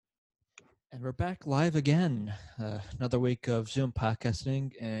And we're back live again. Another week of Zoom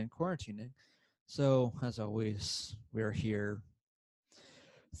podcasting and quarantining. So, as always, we're here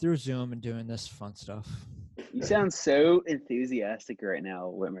through Zoom and doing this fun stuff. You sound so enthusiastic right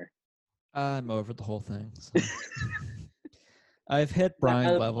now, Wimmer. I'm over the whole thing. So. I've hit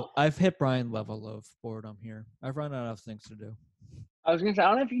Brian level. I've hit Brian level of boredom here. I've run out of things to do. I was gonna say, I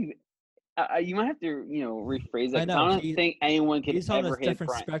don't know if you might have to, rephrase that. I know. I don't think anyone could He's on ever a hit different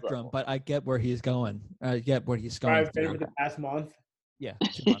Brian's spectrum, level. but I get where he's going. I get what he's going I've been through. for the past month. Yeah,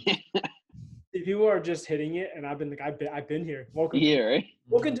 2 months. If you are just hitting it, and I've been I've been here. Welcome. Yeah, right.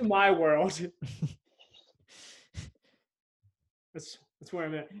 Welcome to my world. That's where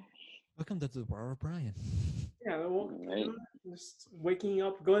I'm at. Welcome to the world of Brian. Yeah, well, Right. just waking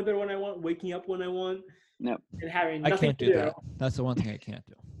up, going to bed when I want, waking up when I want, Nope. and having I nothing can't to do that. That's the one thing I can't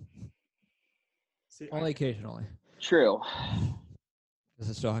do. See, Only occasionally. True. Because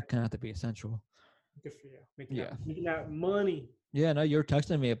it still kind of have to be essential. good for you. Making that money. Yeah, no, you were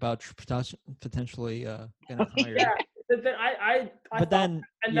texting me about potentially getting hired. Yeah, but then I But then,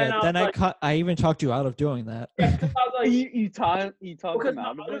 I even talked you out of doing that. Yeah, 'cause I was like, You talked because him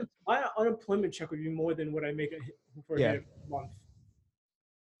out of it. my unemployment check would be more than what I make for Yeah. a month.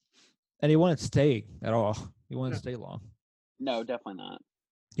 And he wouldn't stay at all. He wouldn't stay long. No, definitely not.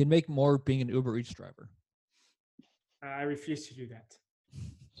 He'd make more being an Uber Eats driver. I refuse to do that.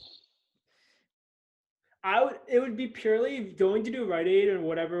 It would be purely going to do Rite Aid or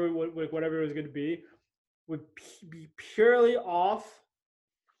whatever it was going to be, would be purely off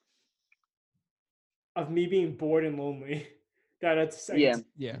of me being bored and lonely. That's Yeah.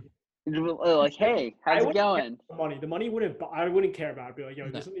 Yeah. Like, hey, how's it going? The money wouldn't. I wouldn't care about it. I'd be like, yo,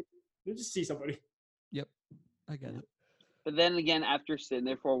 No. just see somebody. Yep. I get it. But then again, after sitting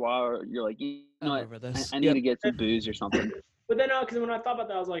there for a while, you're like, you know I'm what? over this. I need to get some booze or something. But then, because when I thought about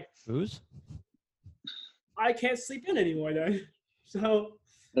that, I was like, Booze? I can't sleep in anymore then. So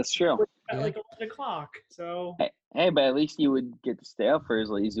That's true. at Yeah. like 11 o'clock. So Hey, but at least you would get to stay up for as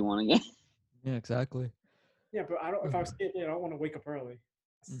late as you want again. Yeah, exactly. yeah, but I don't. If I was staying late, I don't want to wake up early.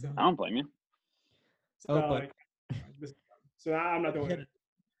 So, Mhm. I don't blame you. So I'm not doing it.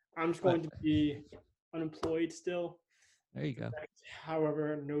 I'm just going to be unemployed still. There you go.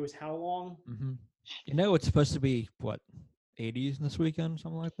 However, knows how long. Mm-hmm. You know, it's supposed to be, what, 80s this weekend,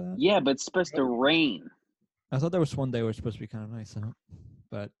 something like that? Yeah, but it's supposed to rain. I thought there was one day where it was supposed to be kind of nice out.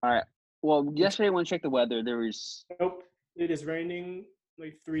 But All right. Well, yesterday when I checked the weather, there was. Nope, it is raining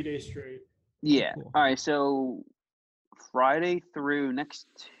like 3 days straight. Yeah. Cool. All right. So Friday through next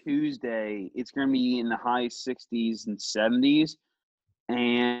Tuesday, it's going to be in the high 60s and 70s,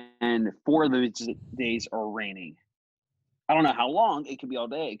 and 4 of those days are raining. I don't know how long. It could be all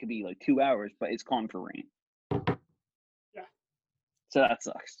day. It could be like 2 hours, but it's calling for rain. Yeah. So that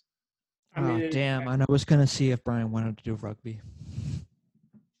sucks. damn. I was going to see if Brian wanted to do rugby.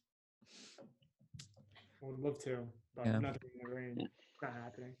 I would love to, but Yeah. nothing in the rain. Yeah. Not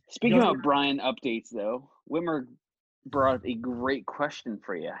happening. Speaking of Brian updates, though, Wimmer brought up a great question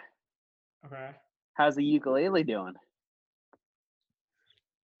for you. Okay. How's the ukulele doing?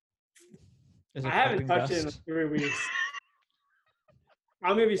 Is I it haven't coping touched it in best? 3 weeks.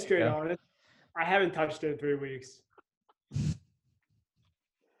 I'm gonna be straight Yeah. honest. I haven't touched it in 3 weeks.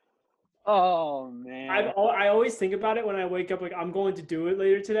 Oh man! I always think about it when I wake up. Like I'm going to do it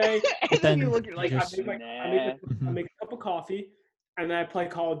later today. And then you look at like, just- I make a cup of coffee, and then I play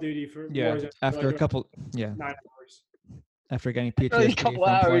Call of Duty for Yeah, Warzone for after like a couple, 9 hours. after getting a PTSD couple from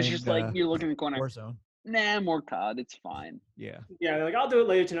hours, playing, just like you're looking in the corner. Warzone. Nah, more COD. It's fine. Yeah. Yeah, like I'll do it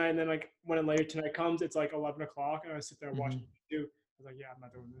later tonight, and then like when later tonight comes, it's like 11 o'clock, and I sit there and watch Mhm. it. I was like, yeah, I'm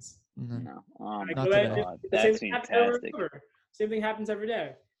not doing this. Mhm. No. I Not go ahead, today. God, the same that's thing happens over and fantastic. over. Same thing happens every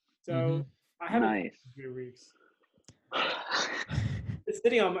day. So Mhm. I haven't Nice. in 3 weeks. It's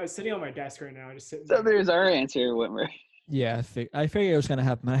sitting on my desk right now. Just sitting. So there. there's our answer, Whitmer. Yeah, I figured it was gonna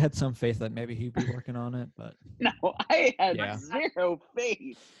happen. I had some faith that maybe he'd be working on it, but No, I had Yeah. zero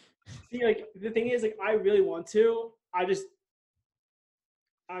faith. See, like the thing is, like I really want to. I just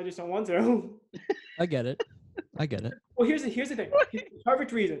don't want to. I get it. I get it. Well, here's the thing. Here's the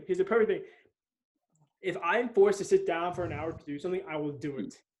perfect reason. Here's the perfect thing. If I'm forced to sit down for an hour to do something, I will do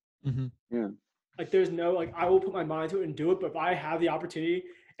it. Mm-hmm. Like there's no like I will put my mind to it and do it. But if I have the opportunity,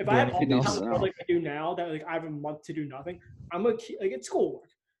 if Do I have all anything the else? time in the world like I do now, that like I have a month to do nothing, I'm gonna keep like it's schoolwork.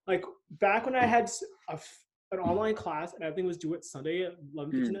 Like back when I had an online class and everything was due at Sunday at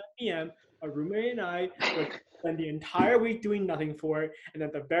 11:59 p.m. A roommate and I would spend the entire week doing nothing for it, and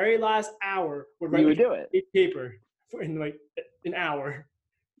at the very last hour would write You would do it. a paper in like an hour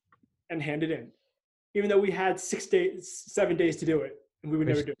and hand it in, even though we had 7 days to do it, and we would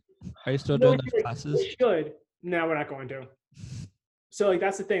never do it. Are you still No, doing those classes? we should. No, we're not going to. So like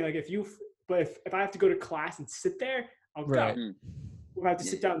that's the thing. Like if I have to go to class and sit there, I'll Right. go. If I have to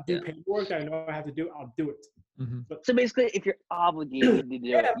sit down and do Yeah. paperwork that I know I have to do, I'll do it. Mm-hmm. So basically, if you're obligated to do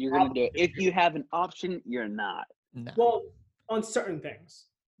Yeah, it, you're going to do it. If you have an option, you're not. No. Well, on certain things.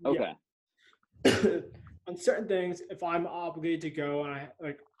 Okay. Yeah. On certain things, if I'm obligated to go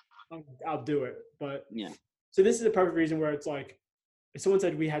and I'll do it. But Yeah. so this is a perfect reason where it's like, if someone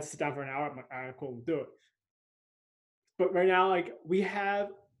said we had to sit down for an hour, I'm like, all right, cool, we'll do it. But right now, like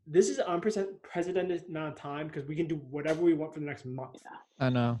this is an unprecedented amount of time because we can do whatever we want for the next month. I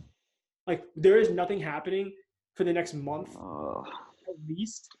know. Like there is nothing happening for the next month, Oh. at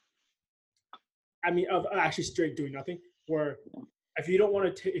least. I mean, of actually straight doing nothing. Where if you don't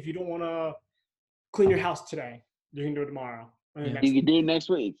want to clean your house today, you can do it tomorrow. Or the Yeah. next You can do it next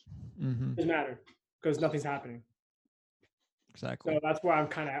week. Mm-hmm. doesn't matter because nothing's happening. Exactly. So that's where I'm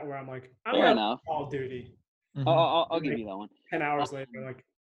kind of at. Where I'm like, I'm Fair gonna enough. Call of Duty. Mhm. I'll give you that one. 10 hours later, I'm like,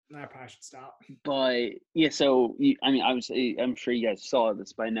 I probably should stop. But yeah, so I mean, obviously, I'm sure you guys saw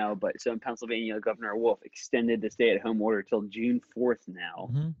this by now. But so in Pennsylvania, Governor Wolf extended the stay-at-home order till June 4th now.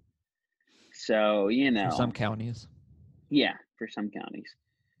 Mhm. So For some counties, yeah, for some counties,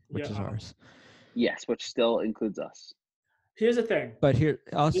 which is ours. yes, which still includes us. Here's the thing. But here,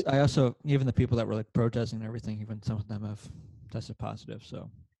 I also even the people that were like protesting and everything, even some of them have tested positive. So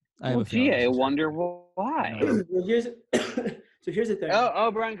I have Well, a feeling gee, this I is wonder happening. why. Well, here's the thing.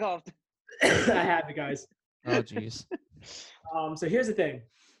 Oh, Brian coughed. I have you guys. Oh, jeez. So here's the thing.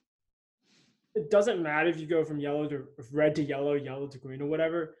 It doesn't matter if you go from red to yellow, yellow to green, or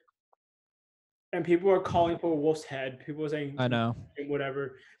whatever. And people are calling for Wolf's head. People are saying, I know.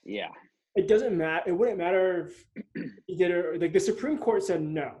 whatever. Yeah. It doesn't matter. It wouldn't matter if you did it. Like the Supreme Court said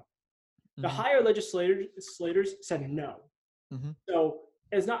no. The Mhm. higher legislators said no. Mhm. So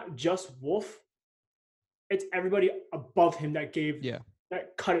it's not just Wolf. It's everybody above him that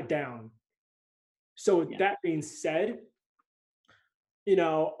that cut it down. So with that being said, it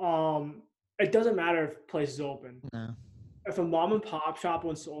doesn't matter if place is open. No. If a mom and pop shop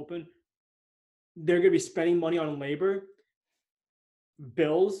wants to open, they're going to be spending money on labor,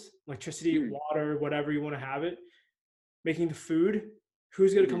 bills, electricity, water, whatever you want to have it, making the food.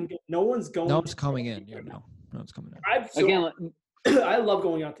 Who's going to come get? No one's going. No one's coming in. Yeah, no one's coming in. Again, I love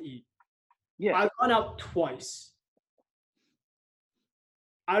going out to eat. yeah, I've gone out twice.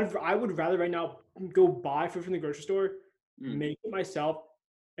 I would rather right now go buy food from the grocery store, make it myself,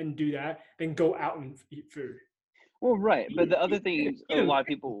 and do that than go out and eat food. Well, right, but the other thing is a lot of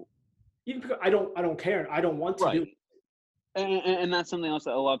people. Even because I don't care. I don't want to do it. And that's something else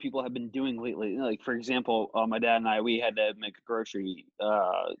that a lot of people have been doing lately. Like, for example, my dad and I, we had to make a grocery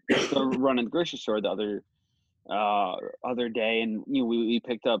run in the grocery store the other day, and we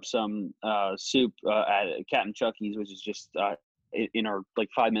picked up some soup at Captain Chucky's, which is just in our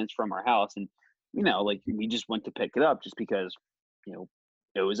 5 minutes from our house, and we just went to pick it up just because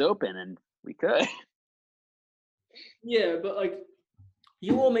it was open and we could. Yeah, but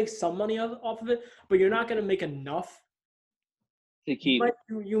you will make some money off of it, but you're not gonna make enough to keep.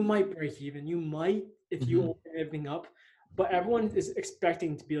 You might break even. You might if you open everything up, but everyone is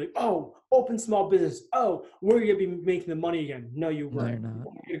expecting to be like, oh, open small business. Oh, we're gonna be making the money again. No, you weren't. No, you're not.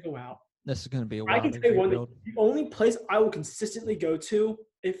 You're gonna go out. This is going to be a I while. can tell you one thing. The only place I will consistently go to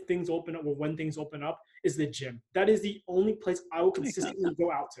if things open up or when things open up is the gym. That is the only place I will consistently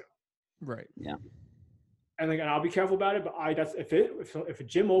go out to. Right. Yeah. And I'll be careful about it, but if a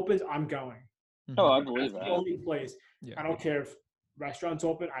gym opens, I'm going. Oh, I believe That's that. the only place. Yeah. I don't care if restaurants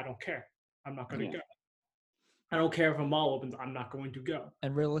open. I don't care. I'm not going to go. I don't care if a mall opens. I'm not going to go.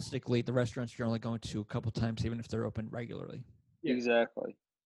 And realistically, the restaurants you're only going to a couple times, even if they're open regularly. Yeah. Exactly.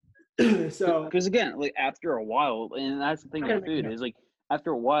 So, because again, after a while, and that's the thing with food is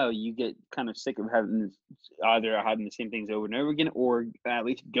after a while you get kind of sick of having the same things over and over again, or at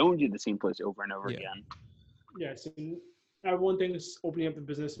least going to the same place over and over again. Yes, and one thing is opening up the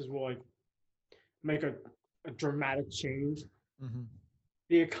businesses will make a dramatic change. Mm-hmm.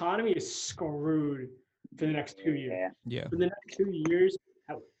 The economy is screwed for the next 2 years. Yeah. For the next 2 years,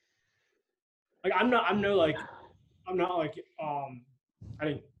 I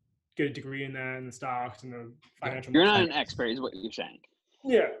didn't get a degree in that and the stocks and the financial. You're not an expert, is what you're saying.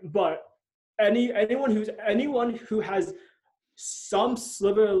 Yeah, but anyone who has some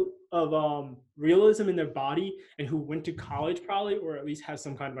sliver of realism in their body and who went to college probably, or at least has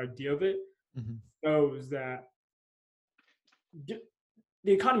some kind of idea of it, knows that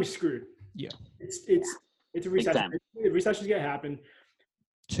the economy's screwed. Yeah, it's a recession. The recession's gonna happen.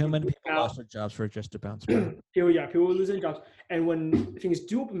 Too many people Now- lost their jobs for it just to bounce back. people are losing jobs, and when things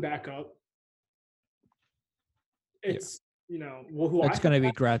do open back up, it's who It's I going to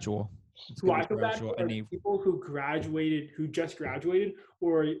be gradual. It's who going I to feel be bad gradual. for are people who just graduated,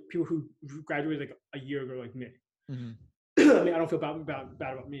 or people who graduated like a year ago, like me. Mhm. I mean, I don't feel bad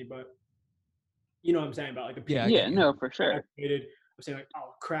about me, but you know what I'm saying about like the people Yeah, I Yeah, get you. no, for who sure. graduated. I'm saying like,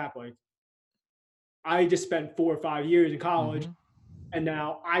 oh crap, like I just spent 4 or 5 years in college, Mhm. and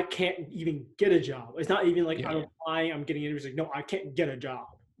now I can't even get a job. It's not even like Yeah. I'm applying, I'm getting interviews. Like, no, I can't get a job.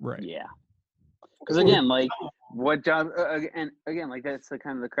 Right. Yeah. Because Or- again, like what job? And again, like that's the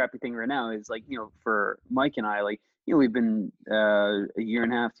kind of the crappy thing right now is like for Mike and I, like we've been a year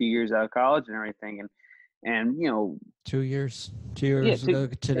and a half, 2 years out of college and everything, and 2 years. 2 years Yeah, ago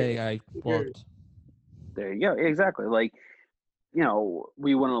today, I worked. there you go, exactly. Like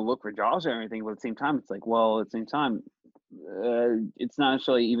we want to look for jobs and everything, but at the same time, it's like, well, at the same time, it's not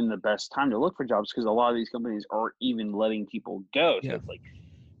necessarily even the best time to look for jobs because a lot of these companies aren't even letting people go. So Yeah. it's like,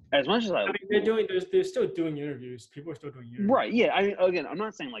 as much as I mean, they're still doing interviews. People are still doing interviews. right, yeah. I mean, again, I'm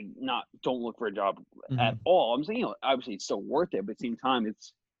not saying like don't look for a job at Mhm. all. I'm saying obviously it's still worth it, but at the same time,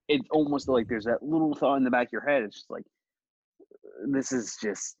 it's almost like there's that little thought in the back of your head. It's just like this is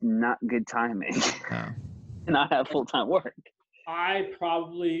just not good timing, No. and not have full time work. I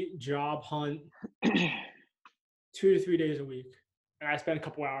probably job hunt 2 to 3 days a week, and I spend a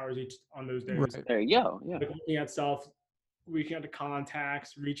couple hours each on those days. Right. There you go. Yeah, Like looking at stuff, reaching out to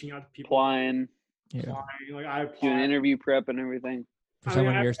contacts, reaching out to people, applying, Yeah. applying. Like I doing apply. interview prep and everything. For I mean,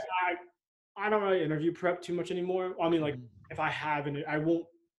 someone years. I don't really interview prep too much anymore. I mean, like Mhm. if I have an, I won't.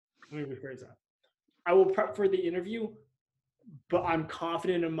 Let me rephrase that. I will prep for the interview, but I'm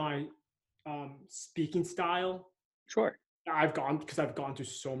confident in my speaking style. Sure. I've gone through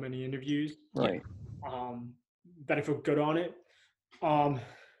so many interviews. Right. That I feel good on it.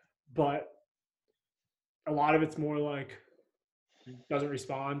 But a lot of it's more like doesn't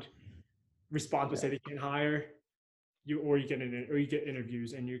respond but say they can't hire you, or you get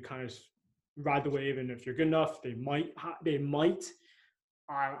interviews and you kind of ride the wave, and if you're good enough, they might.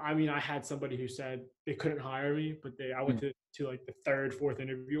 I mean, I had somebody who said they couldn't hire me, but I went to like the third, fourth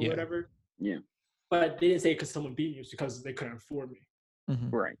interview or Yeah. whatever. Yeah. But they didn't say because someone beat me. It's because they couldn't afford me.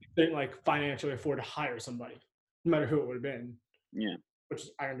 Mhm. Right. They didn't like financially afford to hire somebody, no matter who it would have been. Yeah. Which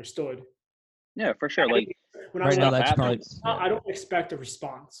I understood. Yeah, for sure. Like When Right I now, was, that's probably happens. I don't expect a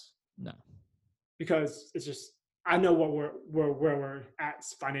response no. because it's just I know what where we're at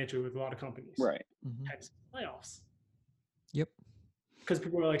financially with a lot of companies. right. Mhm. Hence layoffs. Yep. Because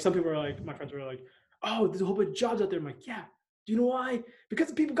some people are like, my friends were like, oh, there's a whole bunch of jobs out there. I'm like, yeah. Do you know why? Because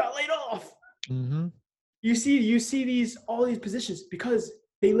the people got laid off. Mm-hmm. You see all these positions because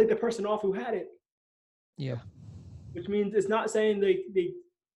they laid the person off who had it. Yeah. Which means it's not saying it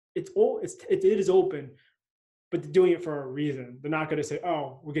is open, but they're doing it for a reason. They're not going to say,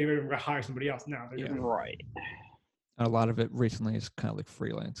 oh, we're getting rid of him, we're going to hire somebody else. No, they're Yeah. gonna, Right. A lot of it recently is kind of like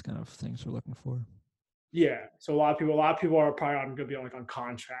freelance kind of things we're looking for. yeah. So a lot of people are probably going to be on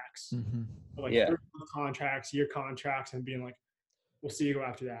contracts, Mm-hmm. like Yeah. 3-month contracts, year contracts, and being like, we'll see you go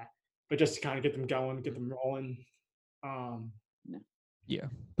after that. But just to kind of get them going, get them rolling. Yeah,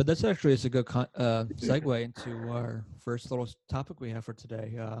 but that's actually a good segue into our first little topic we have for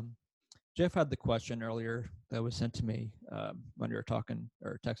today. Jeff had the question earlier that was sent to me when we were talking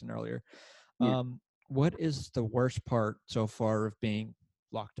or texting earlier. Yeah. What is the worst part so far of being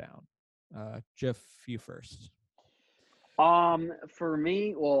locked down? Jeff, you first. For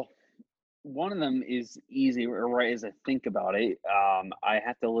me, well, one of them is easy, or right as I think about it. I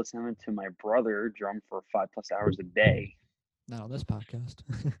have to listen to my brother drum for 5+ hours a day. Not on this podcast.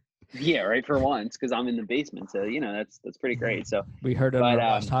 Yeah, right. For once, because I'm in the basement, so that's pretty great. So We heard it on But,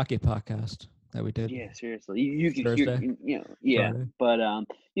 our last hockey podcast that we did. yeah, seriously, you can hear, Thursday? yeah. Friday. But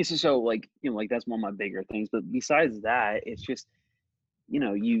yeah, so like like that's one of my bigger things. But besides that, it's just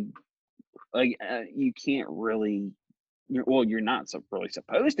you like you can't really. You're not really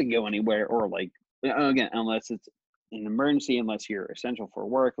supposed to go anywhere, or like again, unless it's an emergency, unless you're essential for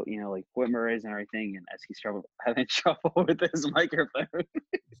work, like Whitmer is and everything. And as he's having trouble with his microphone.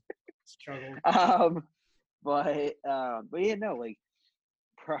 Struggle. But yeah, no, like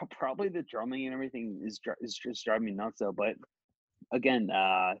probably the drumming and everything is just driving me nuts though. But again,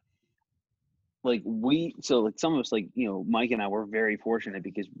 like some of us, like Mike and I were very fortunate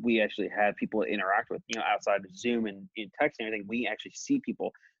because we actually have people to interact with, outside of Zoom and text and everything. We actually see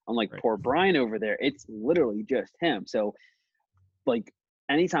people. Unlike Right. poor Brian over there, it's literally just him. So like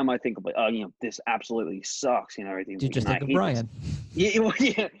anytime I think of like, oh, this absolutely sucks, everything. Did you just and I think of hate this. Brian? Yeah, well,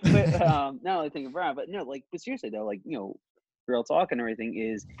 yeah. But now I think of Brian, but no, like, but seriously though, like, real talk and everything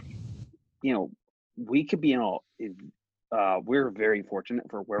is, we could be in all. We're very fortunate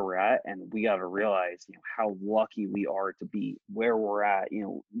for where we're at, and we got to realize, how lucky we are to be where we're at.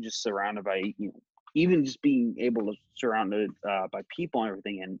 Just surrounded by, even just being able to surrounded by people and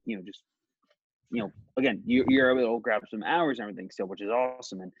everything, and just, again, you're able to grab some hours and everything still, which is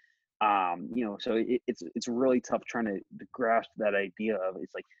awesome. And so it's really tough trying to grasp that idea of,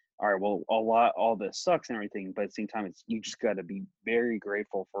 it's like, all right, well, all this sucks and everything, but at the same time, you just got to be very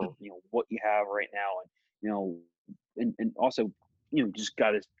grateful for what you have right now, and and also just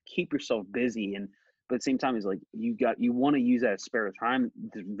got to keep yourself busy. And but at the same time, is like, you want to use that spare time,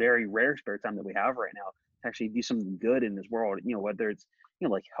 the very rare spare time that we have right now, to actually do something good in this world. Whether it's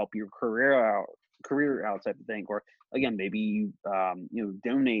like help your career out type of thing, or again, maybe you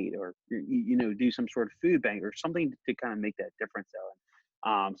donate, or do some sort of food bank or something to kind of make that difference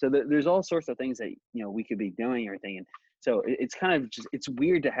out. So there's all sorts of things that we could be doing, everything. And so it's kind of just, it's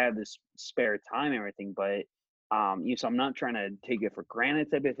weird to have this spare time and everything, but so I'm not trying to take it for granted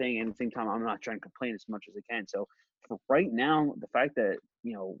type of thing, and at the same time, I'm not trying to complain as much as I can. So for right now, the fact that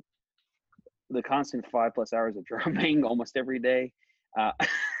the constant 5+ hours of drumming almost every day,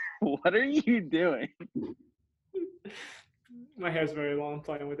 what are you doing? My hair's very long.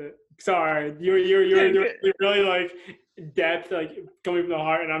 Playing with it. Sorry, you're really like depth, like coming from the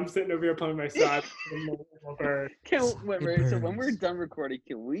heart, and I'm sitting over here playing with my side. So when we're done recording,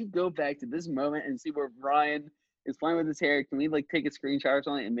 can we go back to this moment and see where Brian is playing with his hair? Can we take a screenshot or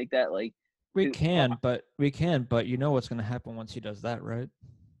something and make that We can, but you know what's going to happen once he does that, right?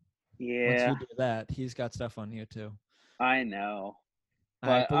 Yeah. Once you do that, he's got stuff on you too. I know.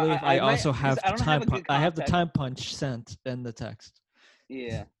 I believe I also have the time. I have the time punch sent in the text.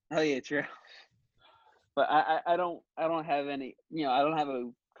 Yeah. Oh yeah, true. But I don't have any. I don't have a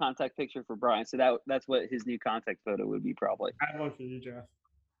contact picture for Brian, so that's what his new contact photo would be probably. I have one for you, Jeff.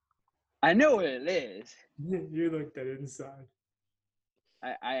 I know what it is. You looked at it inside.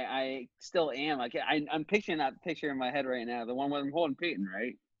 I still am. I'm picturing that picture in my head right now. The one where I'm holding Peyton,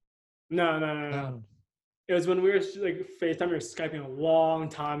 right? No. It was when we were like FaceTime, we were Skyping a long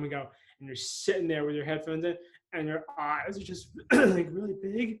time ago, and you're sitting there with your headphones in, and your eyes are just like really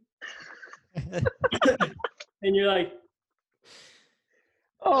big, and you're like,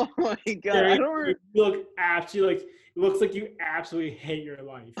 "Oh my god!" I don't you look absolutely like, it looks like you absolutely hate your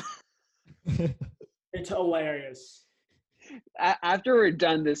life. It's hilarious. After we're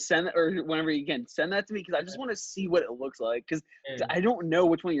done this, or whenever you can, send that to me, because I just want to see what it looks like, because I don't know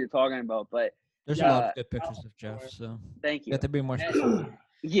which one you're talking about, but there's a lot of good pictures of Jeff, so thank you. You have to be more specific.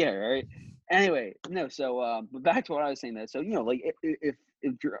 Yeah, right. Anyway, no, so but back to what I was saying, though. So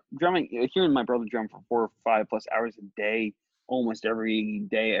if drumming, hearing my brother drum for 4 or 5+ hours a day, almost every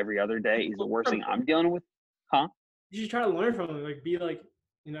day, every other day, is the worst thing I'm dealing with. Huh? You should try to learn from him, like be like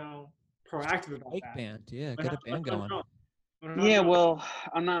proactive about that. Band, yeah, get a band going. Yeah, well,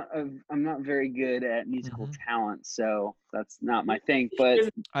 I'm not very good at musical talent, so that's not my thing.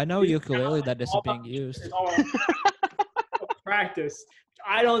 But I know ukulele that isn't being used. It's all practice.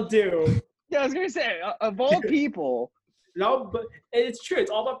 I don't do. Yeah, I was gonna say, of all people. No, but it's true. It's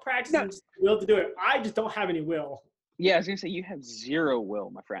all about practice and just will to do it. I just don't have any will. Yeah, I was gonna say you have zero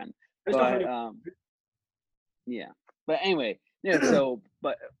will, my friend. But yeah. But anyway, yeah. So,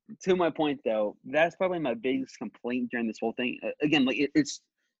 but to my point though, that's probably my biggest complaint during this whole thing. Again, like it's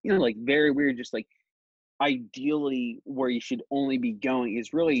very weird. Just like ideally, where you should only be going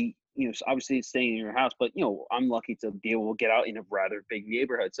is really obviously staying in your house. But I'm lucky to be able to get out in a rather big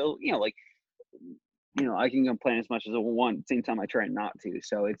neighborhood. So I can complain as much as I want. At the same time, I try not to.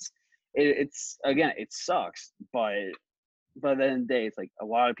 So it's again, it sucks. But by the end of the day, it's like a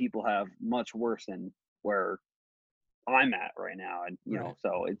lot of people have much worse than where I'm at right now, and right.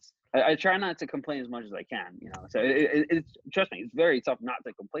 So I try not to complain as much as I can. So it's trust me, it's very tough not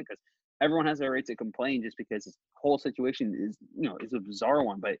to complain, because everyone has a right to complain, just because this whole situation is is a bizarre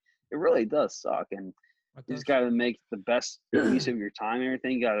one, but it really does suck, and you just got to make the best use of your time and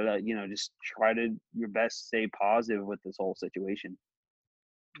everything. You got to just try to your best to stay positive with this whole situation.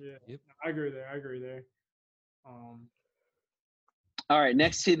 Yeah, yep. I agree there. All right,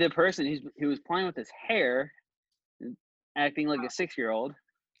 next to the person who was playing with his hair, acting like a 6-year-old.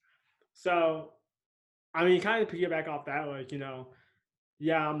 So, I mean, kind of piggyback off that, like,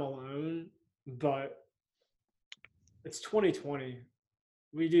 yeah, I'm alone, but it's 2020.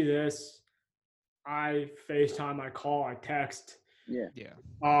 We do this. I FaceTime, I call, I text. Yeah.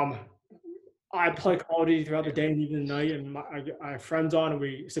 I play Call of Duty throughout the day and even the night, and I have friends on, and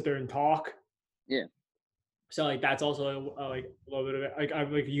we sit there and talk. Yeah. So like that's also like a little bit of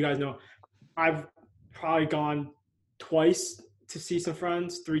it. Like you guys know, I've probably gone twice to see some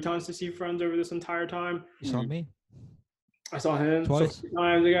friends, 3 times to see friends over this entire time. You saw me? I saw him Twice. so 3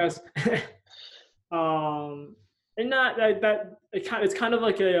 times, I guess. And it's kind of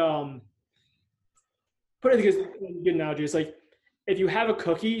like a put it a good analogy. It's like if you have a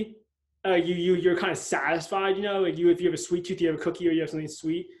cookie, you're kind of satisfied. You know, like if you have a sweet tooth, you have a cookie, or you have something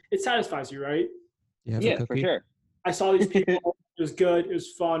sweet, it satisfies you, right? You have a Yeah, for cookie? sure. I saw these people. It was good. It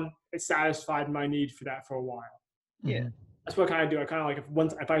was fun. It satisfied my need for that for a while. Yeah. Mhm. That's what I kind of do. I kind of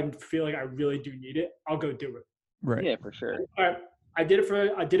like if I feel like I really do need it, I'll go do it. Right. Yeah, for sure. All right, I did it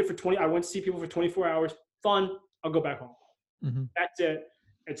for 20. I went to see people for 24 hours. Fun. I'll go back home. Hmm. That's it.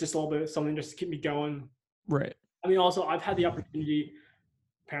 It's just a little bit of something just to keep me going. Right. I mean, also I've had the opportunity.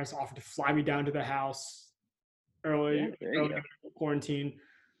 Parents offered to fly me down to the house early Yeah, there you go. quarantine.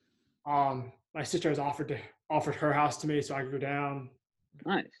 My sister has offered her house to me so I could go down.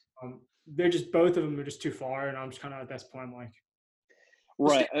 Nice. They're just both of them are just too far, and I'm just kind of at this point. I'm like,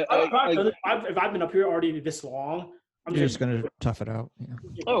 Right. if I've been up here already this long, I'm You're just gonna tough it out. Yeah.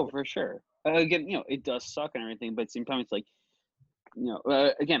 Oh, for sure. Again, it does suck and everything, but at the same time, it's like,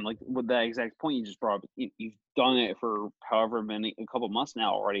 again, like with that exact point you just brought up, you've done it for a couple months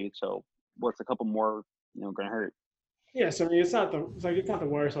now already. So what's a couple more, gonna hurt? Yeah, so I mean, it's not the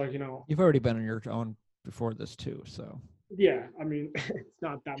worst. Like You've already been on your own before this too, so. yeah, I mean, it's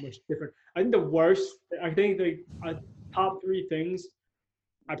not that much different. I think the worst. I think the top 3 things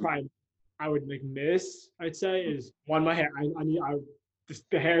I would like miss. I'd say is one, my hair.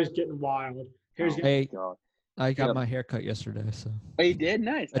 The hair is getting wild. Hair's getting, God. I got Yep. my hair cut yesterday, so. Oh, you did?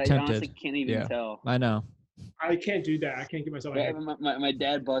 Nice. I honestly Attempted. can't even Yeah. tell. I know. I can't do that. I can't get myself a hair. My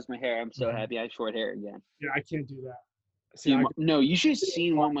dad buzzed my hair. I'm so Mhm. happy I have short hair again. Yeah, I can't do that. See, Dude, no, you should have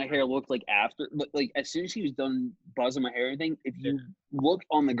seen what my hair looked like after. Like as soon as he was done buzzing my hair and everything, if you look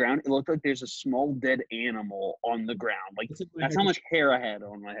on the ground, it looked like there's a small dead animal on the ground. Like that's how much hair I had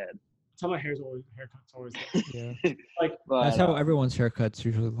on my head. That's how my haircut's always. Yeah. But, That's how everyone's haircuts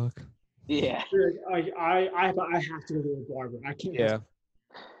usually look. Yeah. I have to go to a barber. I can't. Yeah.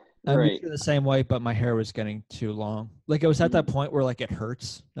 I'm Right. usually the same way, but my hair was getting too long. Like it was at that point where like it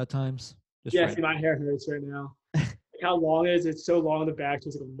hurts at times. Just Yeah, right. see, my hair hurts right now. How long it is? It's so long in the back.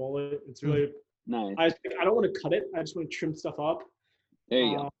 It's like a mullet. It's really. Nice. I don't want to cut it. I just want to trim stuff up. There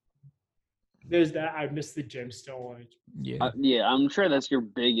you go. There's that. I miss the gym still. Like, Yeah. Yeah, I'm sure that's your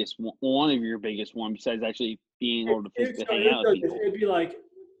biggest one of your biggest one besides actually being able to physically hang out with people. It'd be like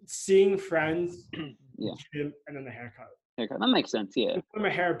seeing friends, Yeah. gym, and then the haircut. Haircut. That makes sense. Yeah. Put my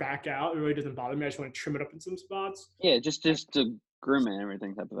hair back out. It really doesn't bother me. I just want to trim it up in some spots. Yeah. Just to groom it and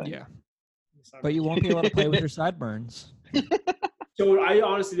everything type of thing. Yeah. So, But you won't be able to play with your sideburns. So I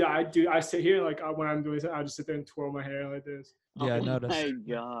honestly, I do. I sit here like when I'm doing it, I just sit there and twirl my hair like this. Yeah, I Oh noticed. my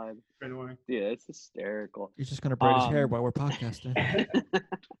God. Anyway, Yeah, it's hysterical. He's just gonna braid his hair Um, while we're podcasting. I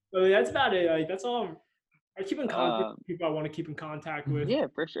mean, that's about it. Like that's all. I keep in contact with people I want to keep in contact with. Yeah,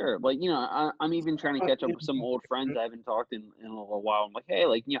 for sure. Like, I'm even trying to catch up with some old friends I haven't talked in a little while. I'm like, hey,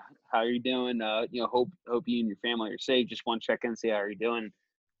 like, how are you doing? Hope you and your family are safe. Just want to check in and see how you're doing.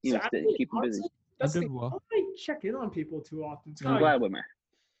 So Keep them busy. That's I'm the doing I well. don't really check in on people too often. It's I'm kinda glad, Whitmer.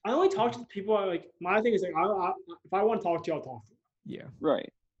 I only talk to the people my thing is like if I want to talk to you, I'll talk to you. Yeah.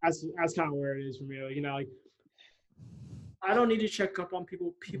 Right. That's kind of where it is for me. Like, like I don't need to check up on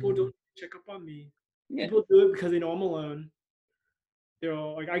people. People Mhm. don't check up on me. Yeah. People do it because they know I'm alone. They're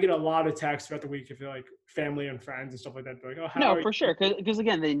like I get a lot of texts throughout the week if they're like family and friends and stuff like that. They're like, oh, how are No, you? for sure. Because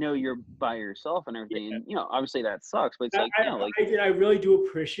again, they know you're by yourself and everything. And, obviously that sucks. But it's like, I really do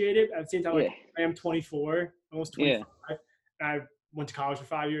appreciate it. At the same time, like Yeah. I am 24, almost 25. And I went to college for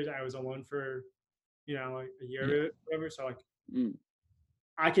 5 years. I was alone for, like a year or whatever. So like,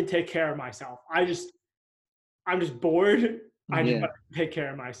 I can take care of myself. I'm just bored. I just want to take care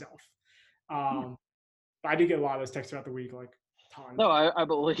of myself. But I do get a lot of those texts throughout the week, like tons. No, I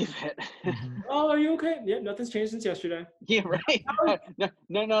believe it. Mhm. Oh, are you okay? Yeah, nothing's changed since yesterday. Yeah, right.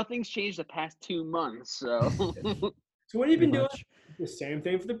 No, nothing's changed the past 2 months. So So what have you been Pretty doing? much. The same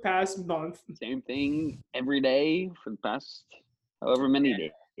thing for the past month. same thing every day for the past however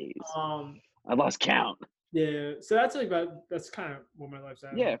many days. I lost count. Yeah. So that's that's kind of what my life's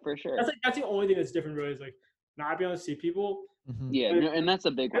at. Yeah, for sure. That's the only thing that's different, really, is like not being able to see people. Mhm. Yeah, no, and that's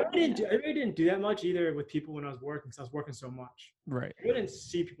a big one. I really didn't do that much either with people when I was working, because I was working so much. Right. I didn't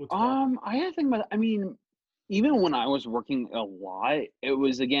see people too often. I had to think about. I mean, even when I was working a lot, it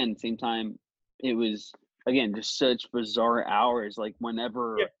was again same time. It was again just such bizarre hours. Like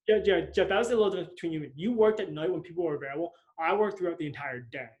whenever. Yeah, Jeff, that was the little difference between you. You worked at night when people were available. I worked throughout the entire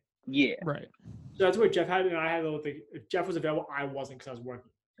day. Yeah. Right. So that's where Jeff had, and I had a little thing. If Jeff was available, I wasn't because I was working.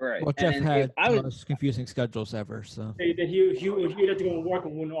 Right. Well, Jeff and had if I the was, most confusing schedules ever, so That he had to go to work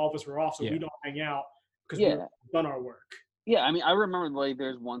when all of us were off, so Yeah. we don't hang out because Yeah. we're done our work. yeah, I mean, I remember like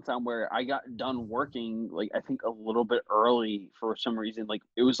there's one time where I got done working like I think a little bit early for some reason. Like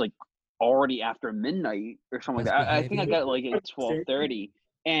it was like already after midnight or something like Best that. I think I behavior. got like at 12:30,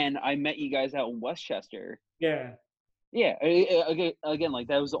 and I met you guys out in Westchester. Yeah. Yeah, again, like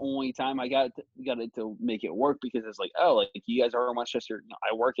that was the only time I got it to make it work because it's like, oh, like you guys are in Westchester. No,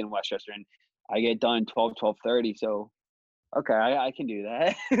 I work in Westchester, and I get done 12:30. So okay, I can do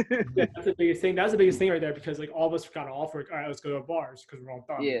that. Yeah, that's the biggest thing. That's the biggest thing right there because like all of us got off work. All right, let's go to bars because we're all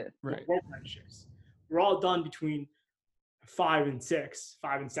done. Yeah. Right. Work night shifts. We're all done between 5 and 6,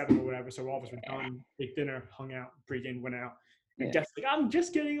 5 and 7 or whatever. So all of us were done, ate dinner, hung out, pregame, went out. And Yeah. Jeff's like, I'm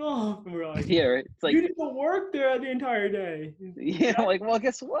just getting off. And we're like, Yeah, right. It's like you didn't work there the entire day. yeah, like well,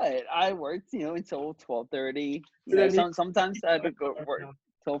 guess what? I worked, until 12:30. So that means- Sometimes I had to go work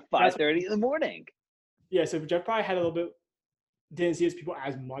till 5:30 in the morning. Yeah, so Jeff probably had a little bit, didn't see his people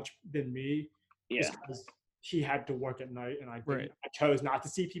as much than me. Yeah, Just because he had to work at night and I didn't. Right. I chose not to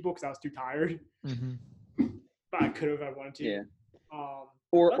see people because I was too tired. hmm But I could have if I wanted to. yeah. Um,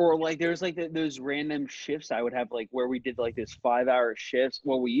 Or like there's like those random shifts I would have like where we did like this 5-hour shifts.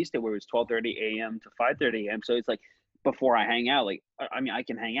 Well, we used to where it was 12:30 a.m. to 5:30 a.m. So it's like before I hang out, like I mean I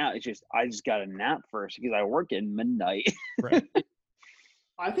can hang out. It's just I just got a nap first because I work at midnight. Right.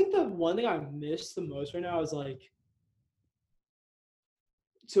 I think the one thing I miss the most right now is like,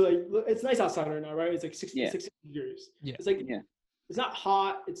 so like it's nice outside right now, right? It's like 60 degrees. Yeah. It's like Yeah. it's not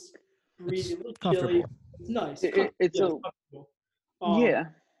hot. It's breezy, a little chilly. Comfortable. It's nice. It's comfortable. Yeah,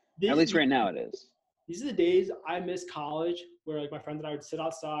 These, at least right now it is. These are the days I miss college, where like my friends and I would sit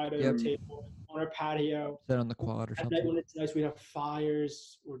outside at Yep. our table on our patio. Sit on the quad or At night when something. it's nice, we'd have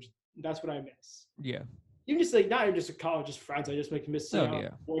fires, or just, that's what I miss. Yeah. Even just like not even just a college, just friends. I just like miss Oh, seeing yeah.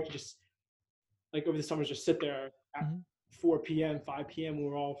 work. Just like over the summers, just sit there at Mhm. 4 p.m., 5 p.m. when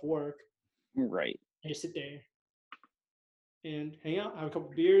we're all off work, Right. and just sit there and hang out, have a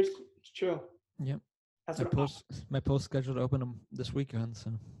couple beers, just chill. Yep. That's My what my post scheduled to open them this weekend,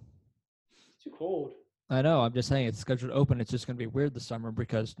 so it's too cold. I know. I'm just saying it's scheduled to open. It's just gonna be weird this summer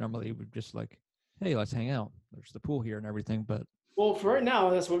because normally we're just like, hey, let's hang out. There's the pool here and everything, but Well, for right now,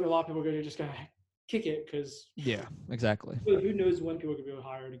 that's what a lot of people are gonna just gonna kick it because yeah, exactly. who knows when people are gonna be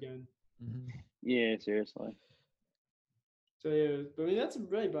hired again. hmm Yeah, seriously. So yeah, but I mean that's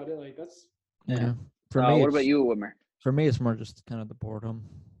really about it. Like that's Yeah. For me, What it's- about you, Whitmer? For me, it's more just kind of the boredom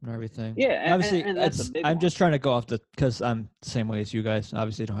and everything. Yeah, and Obviously, that's a it's, big I'm one. just trying to go off because I'm the same way as you guys.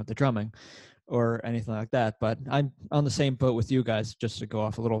 Obviously, don't have the drumming or anything like that, but I'm on the same boat with you guys. Just to go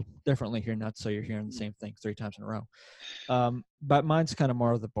off a little differently here, not so you're hearing the same thing 3 times in a row. But mine's kind of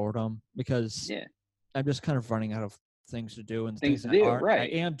more of the boredom because Yeah. I'm just kind of running out of things to do, and the Things things to that do, I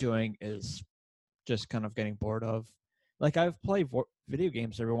right. am doing is just kind of getting bored of. Like I've played video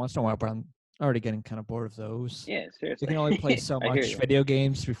games every once in a while, but I'm already getting kind of bored of those. Yeah, seriously. You can only play so I hear much you. video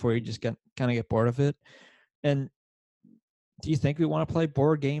games before you just kind of get bored of it. And do you think we want to play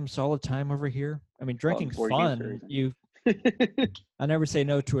board games all the time over here? I mean, drinking's board games are fun. everything. I never say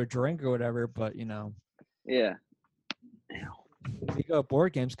no to a drink or whatever, but Yeah. we go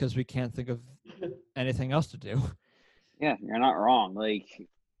board games because we can't think of anything else to do. Yeah, you're not wrong. Like,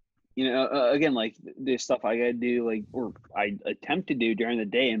 again, like there's stuff I gotta do, like, or I attempt to do during the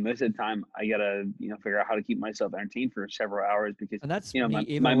day, and most of the time I gotta, figure out how to keep myself entertained for several hours because, And that's my, me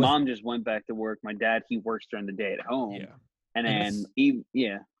even my with, mom just went back to work. My dad, he works during the day at home, yeah. and And then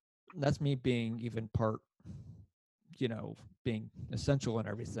yeah, That's me being even part, being essential and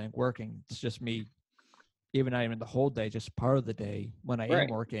everything, working. It's just me, even not even the whole day, just part of the day when I am Right.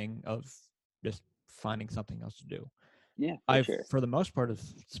 working of just finding something else to do. yeah, I've, sure. for the most part,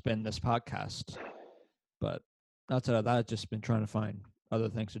 it's been this podcast, but outside of that, I've just been trying to find other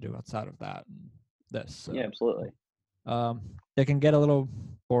things to do outside of that and this. So, Yeah, absolutely. it can get a little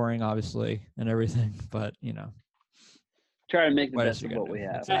boring, obviously, and everything, but Try to make the What best else you of what gonna we do?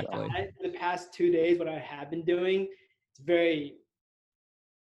 have. Exactly. the past 2 days, what I have been doing, it's very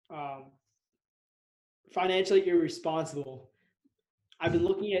financially irresponsible. I've been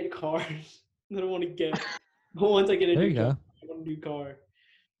looking at cars that I want to get. But once I get a there new you job, go. I want a new car.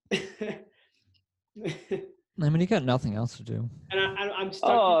 I mean, you got nothing else to do. And I'm stuck.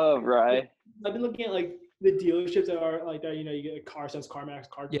 Oh, right. I've been looking at like the dealerships that are like that. You get a car sense, CarMax,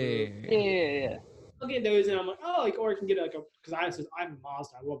 Car Yeah, Guru. Yeah. Looking at those, and I'm like, oh, like, or I can get like because I have a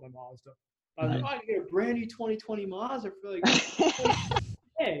Mazda. I love my Mazda. I was like, Mhm. oh, I can get a brand new 2020 Mazda for like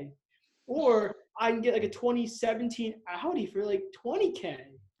 $20K, or I can get like a 2017 Audi for like $20K.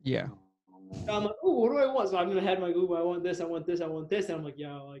 Yeah. Oh I'm like, oh, what do I want? So I'm in my head, I'm like, ooh, I want this, I want this, I want this. And I'm like,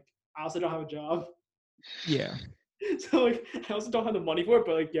 yo, like, I also don't have a job. Yeah. So like, I also don't have the money for it.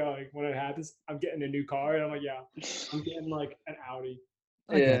 But like, yo, like, when it happens, I'm getting a new car, and I'm like, yeah, I'm getting like an Audi.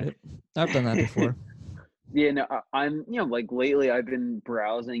 I get it. I've done that before. Yeah, no, I'm, like lately I've been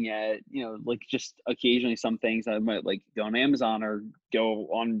browsing at, like just occasionally some things I might like go on Amazon or go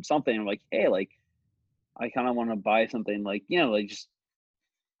on something. I'm like, hey, like I kind of want to buy something like, like just,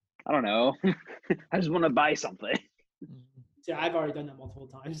 I don't know. I just want to buy something. Mhm. See, I've already done that multiple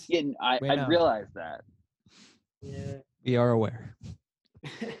times. Yeah, and I Wait, no. realized that. Yeah. We are aware.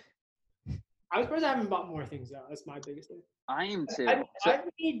 I was surprised I haven't bought more things though. That's my biggest thing. I am too. I've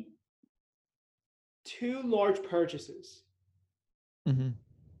made 2 large purchases. Hmm.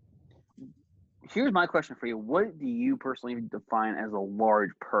 Here's my question for you. What do you personally define as a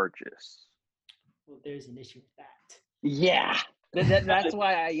large purchase? Well, there's an issue with that. Yeah. That's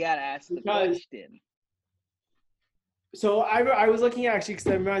why I gotta ask the Because- question. So I was looking at actually because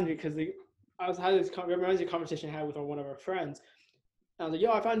that reminds me because I was having this reminds me of a conversation I had with one of our friends. I was like,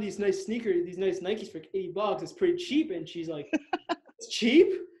 yo, I found these nice sneakers, these nice Nikes for $80. It's pretty cheap. And she's like, it's cheap?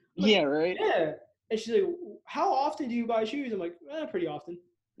 I'm like, Yeah, right? yeah. And she's like, how often do you buy shoes? I'm like, pretty often.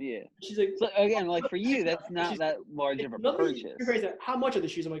 Yeah. She's like, So again, like for you, that's not that large of a purchase. How much are the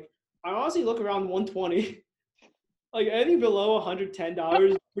shoes? I'm like, I honestly look around 120. Like anything below $110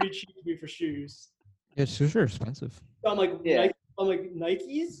 is pretty cheap to me for shoes. Yeah, shoes are expensive. So I'm like, Yeah.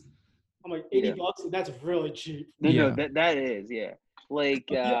 Nikes. I'm like $80. That's really cheap. No, Yeah. that is, yeah. Like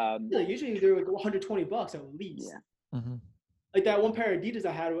Yeah, usually they're like $120 at least. Yeah. Hmm. Like that one pair of Adidas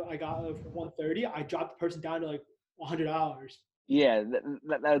I got for $130. I dropped the person down to like $100. Yeah,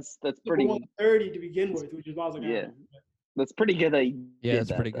 that's pretty. $130 to begin with, which is why I was like, Yeah. That's pretty good that you Yeah, did that's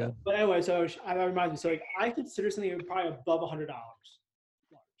that, pretty though. good. But anyway, so that reminds me. So like, I consider something probably above $100.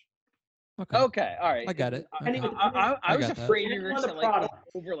 Okay. Okay, all right. I got it. Depending Okay. on- I was got that. afraid you were Depending on gonna say the like product.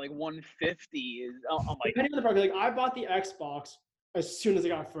 over like 150 is. I'm like, Depending on the product, like I bought the Xbox as soon as I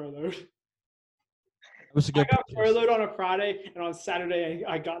got furloughed. It was a I good got purchase. furloughed on a Friday, and on Saturday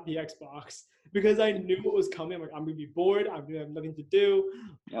I got the Xbox because I knew what was coming. I'm like, I'm gonna be bored. I'm gonna have nothing to do.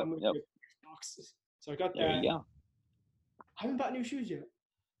 Yep, I'm gonna yep. get Xbox. So I got There that. you go. I haven't bought new shoes yet.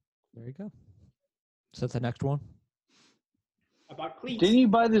 There you go. So that's the next one. I bought cleats. Didn't you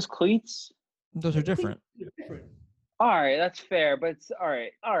buy those cleats? Those are different. They're different. All right, that's fair, but it's all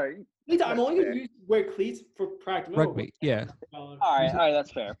right. Cleats, I'm That's only fair. gonna wear cleats for practice. Rugby, yeah. All right,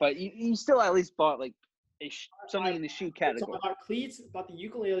 that's fair. But you still at least bought like something in the shoe So category. I bought cleats, bought the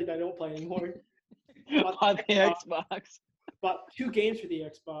ukulele that I don't play anymore. Bought the Xbox. Bought 2 games for the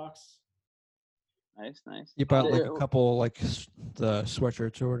Xbox. Nice. You bought like Yeah. a couple like the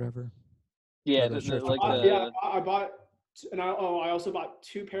sweatshirts or whatever. Yeah, those shirts like are the. I bought, and I also bought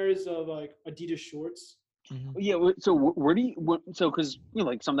 2 pairs of like Adidas shorts. Mhm. Yeah. So where do you? So because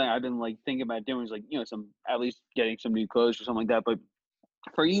like something I've been like thinking about doing is like some at least getting some new clothes or something like that. But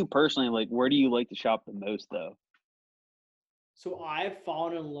for you personally, like where do you like to shop the most though? So I've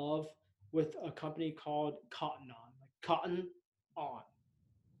fallen in love with a company called Cotton On, like Cotton On.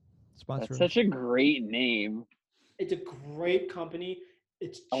 Sponsor. That's such a great name. It's a great company.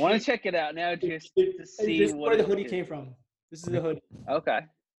 It's I want to cheap. check it out now just It- to this see is what where the it hoodie is. came from. This is the hoodie. Okay.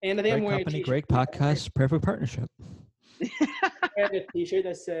 And I think I'm Great wearing company, a great t-shirt. podcast, perfect partnership. I have a t-shirt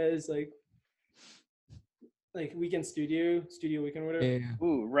that says like Weekend Studio Weekend, whatever. Yeah.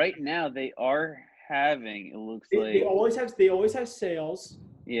 Ooh, right now they are having. It looks They like. always have sales.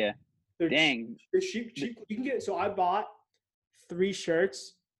 Yeah. They're Dang. They're cheap. You can get. So I bought 3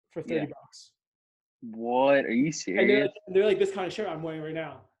 shirts for $30. What? Are you And serious? they're like this kind of shirt I'm wearing right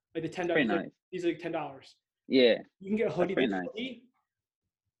now. Like the $10. Pretty nice. These are like $10. Yeah. You can get a hoodie. pretty This nice. hoodie,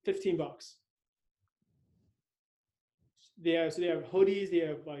 $15. They have hoodies. They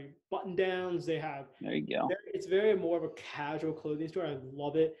have like button downs. They have. There you go. It's very more of a casual clothing store. I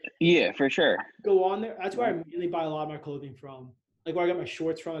love it. Yeah, for sure. Go on there. That's where I mainly buy a lot of my clothing from. Like where I get my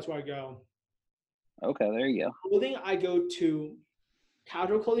shorts from. That's where I go. Okay, there you go. Clothing, I go to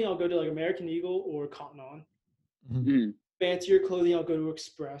casual clothing. I'll go to like American Eagle or Cotton On. Mhm. Mm. Fancier clothing, I'll go to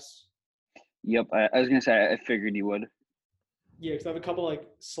Express. Yep. I was gonna say I figured you would. Yeah, because I have a couple like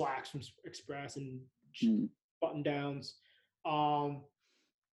slacks from Express and Mm. button downs.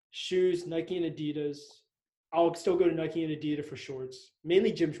 Shoes, Nike and Adidas. I'll still go to Nike and Adidas for shorts,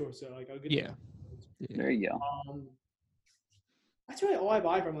 mainly gym shorts though. Like I'll get Yeah. Yeah. There you go. That's really all I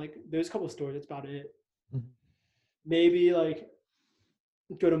buy from like those couple of stores. That's about it. Mhm. Maybe like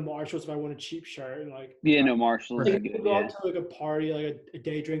go to Marshalls if I want a cheap shirt and like Yeah, no, Marshalls like, are good. go Yeah. out to like a party, like a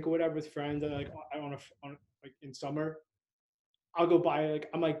day drink or whatever with friends, like on like in summer. I'll go buy like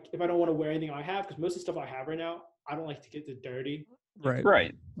I'm like if I don't want to wear anything I have because most of the stuff I have right now I don't like to get it dirty. Right.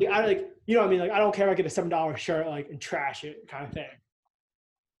 Right. Like, I like you know what I mean like I don't care if I get a $7 shirt like and trash it kind of thing.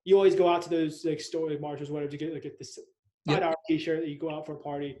 You always go out to those like stores, like Marshalls, whatever, to get this $5 T-shirt that you go out for a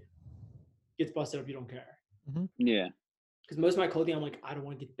party, gets busted up, you don't care. Yeah. Because most of my clothing, I'm like, I don't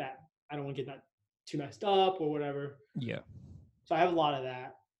want to get that. I don't want to get that too messed up or whatever. Yeah. So I have a lot of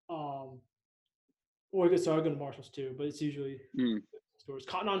that. Or I go to Marshalls too, but it's usually stores.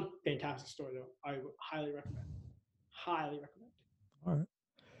 Cotton On, fantastic store though. I would highly recommend. Highly recommend. All right.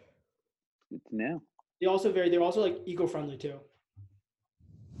 Good to know. They're also like eco-friendly too.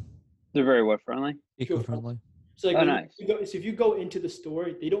 They're very what friendly. Eco-friendly. So like, nice. If you go into the store,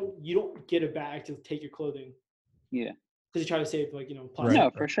 you don't get a bag to take your clothing. Yeah. Because you try to save like Right. plastic. No,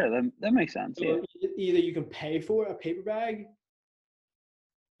 for sure. That makes sense. Yeah. Either you can pay for a paper bag,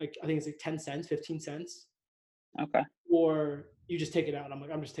 like I think it's like 10 cents, 15 cents, Okay. or you just take it out.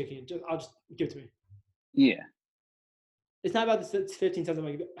 I'm just taking it. I'll just give it to me. Yeah. It's not about the 15 cents. I'm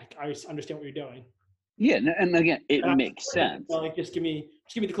like I just understand what you're doing. Yeah, and again, it And makes sense. Like just give me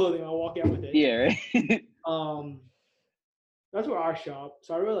the clothing. I'll walk out with it. Yeah. Right. That's where I shop.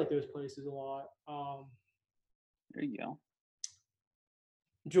 So I really like those places a lot. There you go.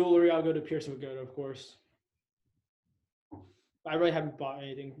 Jewelry, I'll go to Pierce & Pagoda, of course. I really haven't bought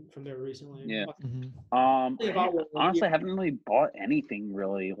anything from there recently. Yeah. Nothing about what- Honestly, I haven't really bought anything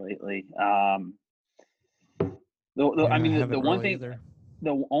really lately. I mean, haven't the one really thing, either.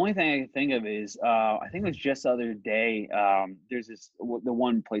 the only thing I can think of is, I think it was just the other day. There's the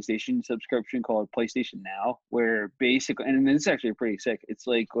one PlayStation subscription called PlayStation Now, where basically, and it's actually pretty sick. It's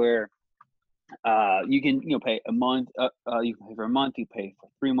like where, you can pay a month. You can pay for a month. You pay for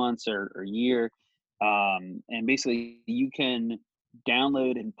 3 months or a year, and basically you can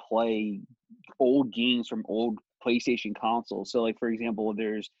download and play old games from old PlayStation consoles. So, like for example,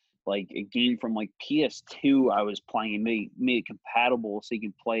 there's like a game from like PS2 I was playing and made it compatible so you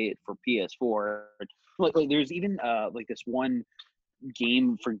can play it for PS4. Like there's even like this one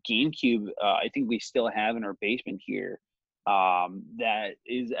game for GameCube I think we still have in our basement here that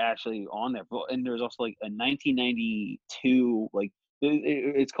is actually on there. And there's also like a 1992 like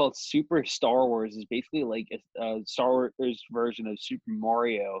it's called Super Star Wars. It's basically like a Star Wars version of Super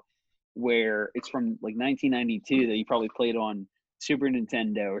Mario, where it's from like 1992 that you probably played on Super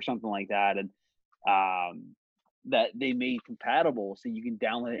Nintendo or something like that, and that they made compatible so you can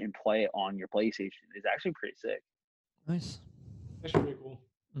download it and play it on your PlayStation. It's actually pretty sick. Nice. That's really cool.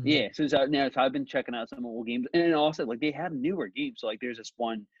 Mhm. Yeah, so I've been checking out some old games, and also like they have newer games. So like there's this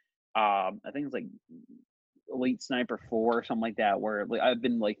one, I think it's like Elite Sniper 4 or something like that, where like I've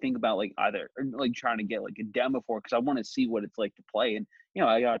been like thinking about like either like trying to get like a demo for it because I want to see what it's like to play, and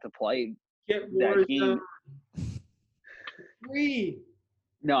I got to play Get that game. Free.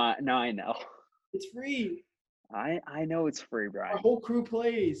 No, I know. It's free. I know it's free, Our Brian. whole crew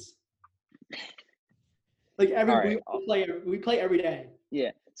plays. Like every All right. we play every day.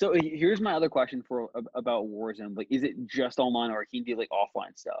 Yeah. So here's my other question about Warzone. Like, is it just online, or can you do like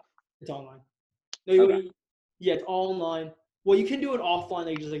offline stuff? It's online. No, Okay. Yeah, it's all online. Well, you can do it offline,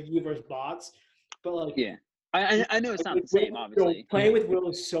 like just like you versus bots, but like Yeah. I know it's not the same, obviously. Playing with Will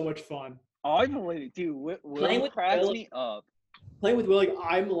is so much fun. Oh, I believe it, dude. Playing Will with cracks Will- me up. Playing with Will, like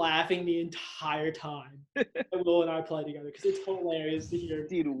I'm laughing the entire time. that Will and I play together because it's hilarious to hear.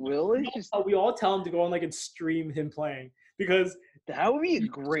 Dude, Will is just We all tell him to go on like and stream him playing because that would be a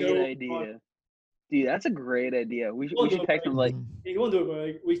great so idea. fun. Dude, that's a great idea. We We'll do should it, text him like Mhm. he won't do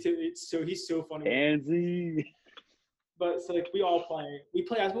it, but like he's so funny. Anzi. But so like we all play. We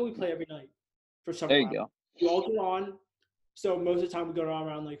play as well. We play every night for some. There you go. We all get on. So most of the time we go on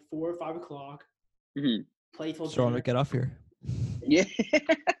around like 4 or 5 o'clock. Mhm. Play till So I'm dinner. gonna get off here. Yeah.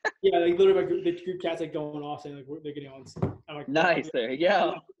 Yeah, like literally the group chat's like going off saying like they're getting on. I'm like, Nice. There you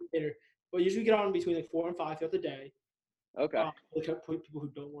go. Later. But usually we get on between like 4 and 5 throughout the day. Okay. People who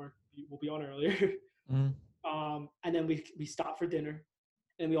don't work will be on earlier. Mhm. And then we stop for dinner,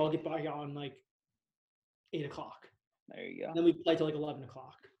 and we all get back on like 8 o'clock. There you go. And then we play till like 11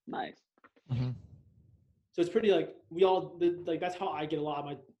 o'clock. Nice. Mhm. So it's pretty like we all like that's how I get a lot of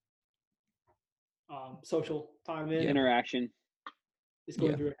my social time in. Interaction. Is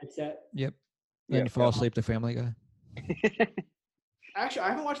going Yeah. through a headset. Yep. Then Yeah. you fall asleep to Family Guy. Actually, I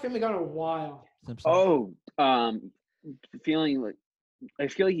haven't watched Family Guy in a while. Simpsons. Oh, feeling like I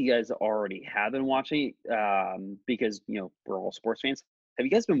feel like you guys already have been watching because we're all sports fans. Have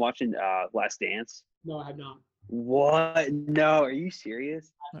you guys been watching Last Dance? No, I have not. What? No, are you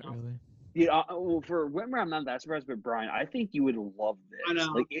serious? Not really. Yeah, well, for Whitmer, I'm not that surprised, but Brian, I think you would love this. I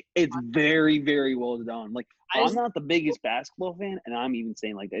know. Like, it's very, very well done. Like, I I'm just- not the biggest basketball fan, and I'm even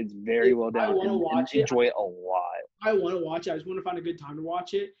saying like it's very well I done. wanna And watch it. enjoy it a lot. I want to watch it. I just want to find a good time to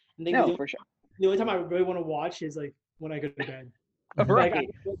watch it. And then No, for sure. the only time I really want to watch is like when I go to bed. Mhm. Like, Right.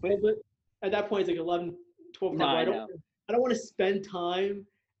 But at that point, it's like 11, 12 No, o'clock. I I know. don't want to spend time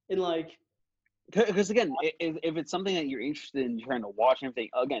in like. because again, if it's something that you're interested in trying to watch and everything,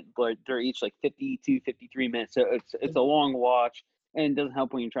 again, but they're each like 52, 53 minutes, so it's a long watch, and it doesn't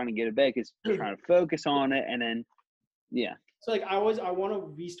help when you're trying to get to bed because you're trying to focus on it, and then yeah, So like I want to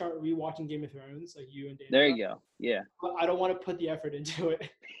restart rewatching Game of Thrones, like you and Dan. there you go, yeah. But I don't want to put the effort into it.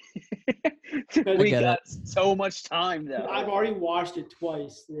 We get got it. so much time though. I've already watched it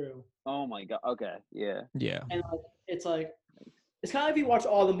twice through, Oh my god. Okay. Yeah. Yeah, and like it's kind of like if you watch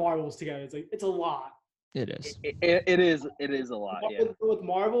all the Marvels together. It's like it's a lot. it is. It is. It is a lot. Yeah. With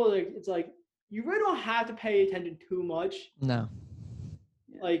Marvel, like it's like you really don't have to pay attention too much. No,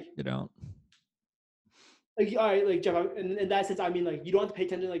 Like you don't. all right, like Jeff, in that sense, I mean, like you don't have to pay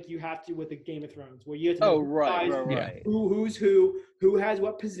attention like you have to with the Game of Thrones, where you have to know Oh right. guys, Right. Yeah. Right. who's who has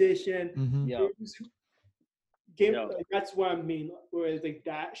what position. Hmm. Yeah. Who's who. Game, Yeah. like, that's what I mean. Whereas like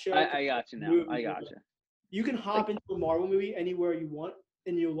that show, I got you now. movie, I got you. you can hop into a Marvel movie anywhere you want,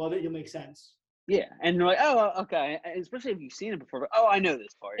 and you'll love it. It'll make sense. Yeah, and you're like, oh, okay. Especially if you've seen it before. But, oh, I know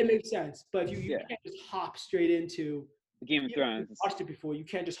this part. It makes sense. But if you Yeah. can't just hop straight into. The Game of Even if Thrones. you've watched it before. You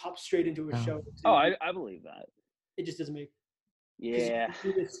can't just hop straight into a No. show. Oh, I believe that. It just doesn't make. 'cause Yeah.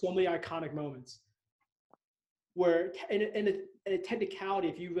 there's so many iconic moments. Where in a technicality,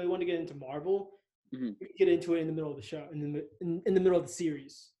 if you really want to get into Marvel, Mhm. you can get into it in the middle of the show, in the middle of the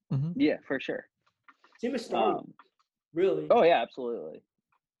series. Hmm. Yeah, for sure. Same as Star Wars, really. Oh yeah, absolutely.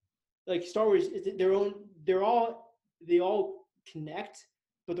 Like Star Wars, is their own. They all connect,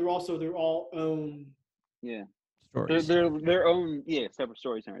 but they're also their all own. Yeah. Stories. They're their own separate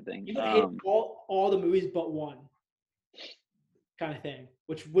stories and everything. You can hate all the movies but one. Kind of thing,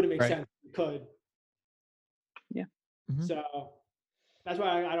 which wouldn't make Right. sense. If you could. Yeah. Mhm. So that's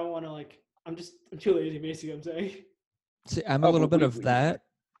why I don't want to like. I'm too lazy. Basically, I'm saying. See, I'm a Oh, little but bit of we- that.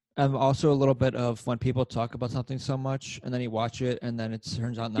 I'm also a little bit of when people talk about something so much and then you watch it and then it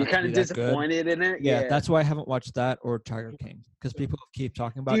turns out not You're to kind be of that good. disappointed in it. Yeah, that's why I haven't watched that or Tiger King because people keep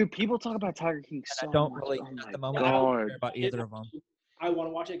talking about it. Dude, people talk about Tiger King so And I don't much. really Oh at my the moment. I don't god. care about either of them. I want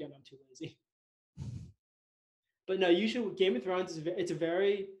to watch it again. I'm too lazy. But no, you should. Game of Thrones it's a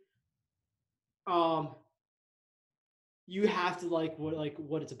very you have to like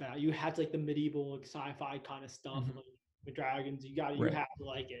what it's about. You have to like the medieval like, sci-fi kind of stuff, Mhm. like with dragons. You Right. have to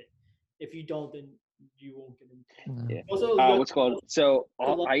like it. If you don't, then you won't get into it. No. Yeah. Also, What's called? So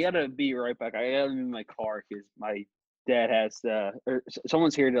love- I gotta be right back. I gotta move my car because my dad has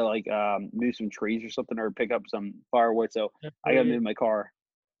someone's here to like move some trees or something or pick up some firewood. So I gotta move my car.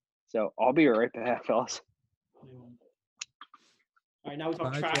 So I'll be right back, fellas. All right, now we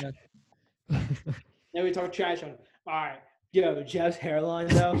talk Bye, trash. Jeff. Now we talk trash on him. All right, yo, Jeff's hairline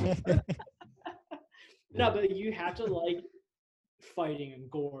though. No, but you have to like fighting and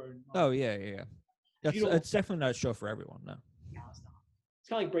gore. And, Oh yeah, yeah, yeah. That's, don't- it's definitely not a show for everyone. No. no, it's not. It's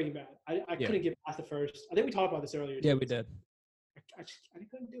kind of like Breaking Bad. I Yeah. couldn't get past the first. I think we talked about this earlier. Yeah, too. we did. I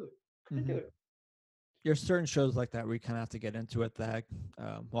couldn't do it. Couldn't do Mhm. it. There's certain shows like that where you kind of have to get into it. That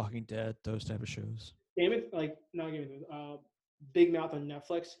Walking Dead, those type of shows. Not Game of Thrones. Big Mouth on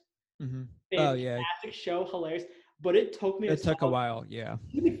Netflix. Hmm. Oh yeah, Fantastic show, hilarious. But it took me. it took a solid- while. Yeah.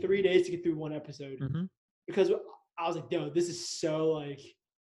 It took me 3 days to get through one episode Hmm. because I was like, "Yo, this is so like,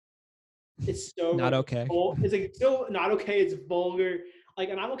 it's so Not like, okay. It's like so not okay. It's vulgar. Like,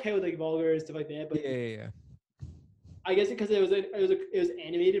 and I'm okay with like vulgar and stuff like that. But Yeah, yeah, yeah. I guess because it was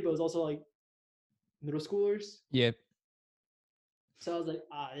animated, but it was also like middle schoolers. Yeah. So I was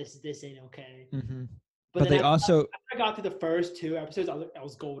like, this ain't okay. Hmm. But, But then they after also I got through the first 2 episodes, I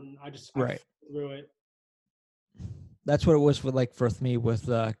was golden. I Right. flew through it. that's what it was for me with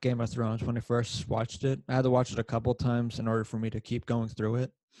Game of Thrones when I first watched it. I had to watch it a couple times in order for me to keep going through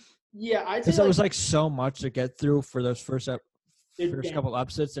it Yeah, I'd say because it was like so much to get through for those first dense. couple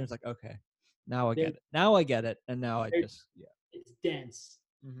episodes, and it's like okay, now I They're- get it. Now I get it, and now I they're- just it's dense.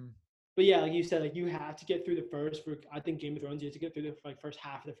 Hmm. But yeah, like you said, like you have to get through the first. I think Game of Thrones, you have to get through the like first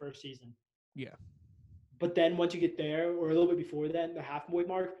half of the first season. Yeah. But then once you get there, or a little bit before that, the halfway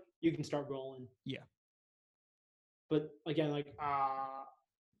mark, you can start rolling. Yeah. But again, like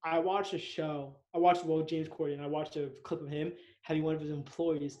I watched a show. I watched James Corden. I watched a clip of him having one of his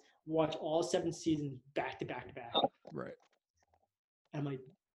employees watch all 7 seasons back to back to back. Right. And I'm like,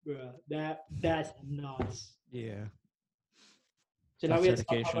 bruh, that's nuts. Yeah. So now That's we have to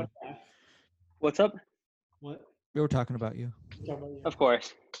talk dedication. about that. What's up? What? We were talking about you. Talking about you Of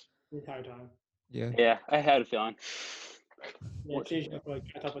course. the entire time. Yeah. Yeah, I had a feeling. Yeah, it's usually like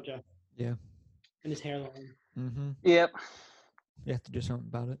I talk about Jeff Yeah. and his hairline. Mm-hmm. Yep. You have to do something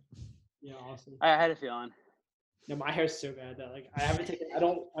about it. Yeah, awesome. I had a feeling. No, my hair's so bad that like I haven't taken. I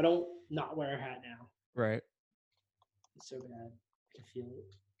don't not wear a hat now. Right. It's so bad. I can feel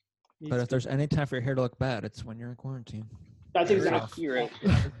it. But if there's any time for your hair to look bad, it's when you're in quarantine. That's Fair exactly You're right.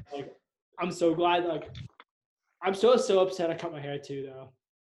 like I'm so glad. Like I'm so upset I cut my hair too though.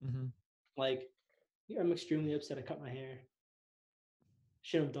 Mm-hmm. Like I'm extremely upset I cut my hair.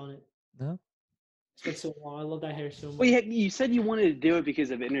 Shouldn't have done it. No? It's been so long. I love that hair so much. Well, you said you wanted to do it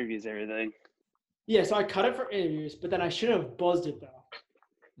because of interviews and everything. Yeah, so I cut it for interviews, but then I should have buzzed it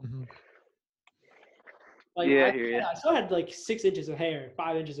though. Mm-hmm. Like Yeah, I I, hear ya. I still had like 6 inches of hair,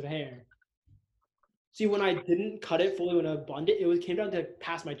 5 inches of hair. See, when I didn't cut it fully, when I bunned it, came down to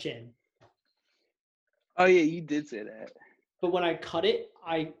past my chin. Oh yeah, you did say that. But when I cut it,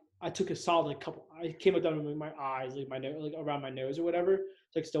 I took a solid like couple. I came up down to my eyes, like my nose, like around my nose or whatever, to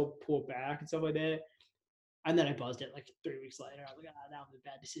like still pull it back and stuff like that. And then I buzzed it like 3 weeks later. I was like, that was a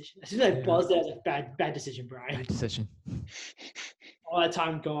bad decision. As soon as I Yeah. buzzed it, I was like, bad decision, Brian. Bad decision. All that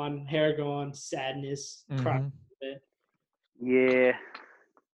time gone, hair gone, sadness, cry. Yeah,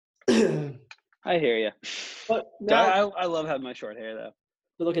 But I hear you. now, I love having my short hair though.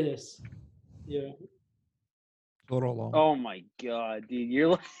 but look at this. Yeah, A little long. Oh my god, dude, you're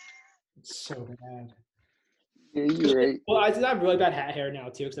like, it's so bad. yeah, you're right. Well, I have really bad hat hair now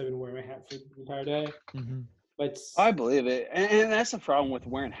too because I've been wearing my hat for the entire day. Mm-hmm. But I believe it, and that's the problem with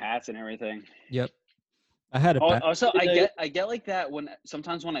wearing hats and everything. Yep. I had a Also, I get like that when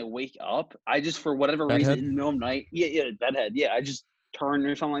sometimes when I wake up, I just for whatever reason Bedhead? in the middle of the night, bedhead, yeah, I just turn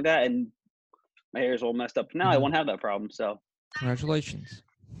or something like that, and my hair's all messed up. Now I Mhm. won't have that problem. So Congratulations.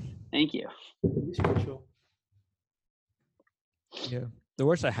 thank you. it's special. Yeah. The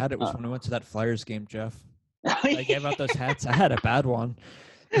worst I had it was when we went to that Flyers game, Jeff. I gave out those hats. I had a bad one.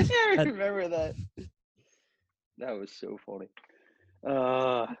 I remember that. That was so funny. Good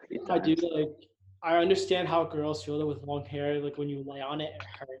I do times. like. I understand how girls feel with long hair. Like when you lay on it, it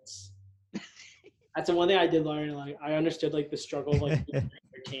hurts. That's the one thing I did learn. Like I understood like the struggle of like being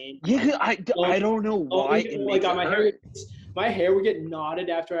entertained. Yeah, I don't know why it makes like it my hurt. my hair would get knotted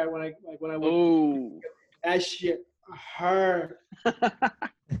after I when I went. Oh. That shit hurt.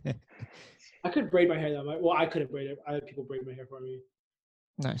 I could braid my hair though. Well, I couldn't braid it. I had people braid my hair for me.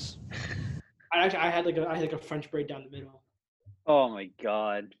 Nice. I had like a French braid down the middle. Oh my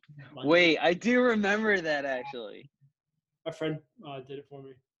god. Wait, I do remember that actually. My friend did it for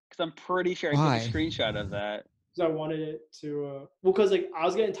me Because I'm pretty sure I Why? took a screenshot of that. because I wanted it to. Well, because like I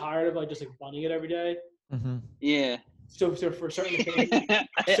was getting tired of like just like bunning it every day. Mm-hmm. Yeah. So for certain occasions,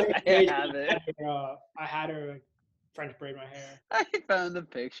 I have it. I had her like, French braid my hair. I found the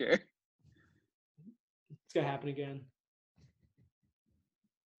picture. It's gonna happen again.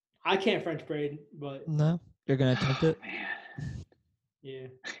 I can't French braid, but No? You're going to attempt it? Man. yeah.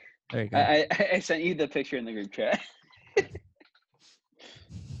 There you go. I sent you the picture in the group chat.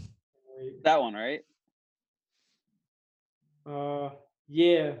 That one, right?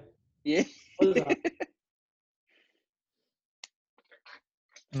 Yeah. Yeah. What is that?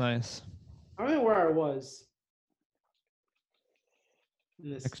 Nice. I don't know where I was. In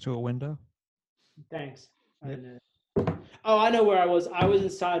this. Next to a window? Thanks. I Yep. didn't know. Oh, I know where I was. I was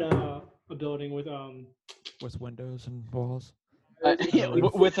inside a building with With windows and walls? Yeah,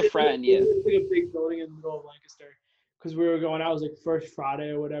 with a friend, yeah. It was like a big building in the middle of Lancaster. Because we were going out, it was like first Friday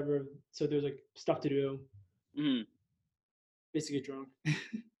or whatever. So there was like stuff to do. Mm. Basically drunk.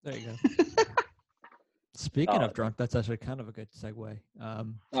 There you go. Speaking Oh. of drunk, that's actually kind of a good segue.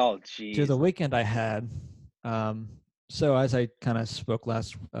 Oh, To jeez. the weekend I had. So as I kind of spoke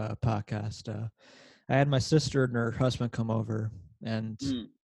last podcast, I had my sister and her husband come over, and Mm.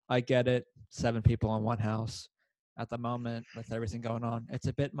 I get it, 7 people in one house. At the moment, with everything going on, it's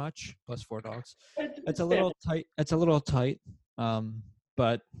a bit much. Plus 4 dogs. It's a little tight. It's a little tight.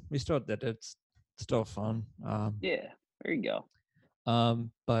 But we still did it. It's still fun. Yeah, there you go.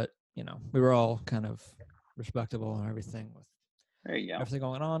 But you know, we were all kind of respectable and everything with There you go. everything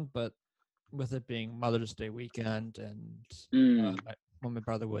going on. But with it being Mother's Day weekend, and Mm. when my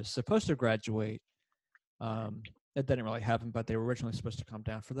brother was supposed to graduate, it didn't really happen. But they were originally supposed to come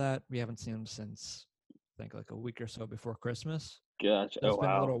down for that. We haven't seen them since I think like a week or so before Christmas. Gotcha. So it's Oh, been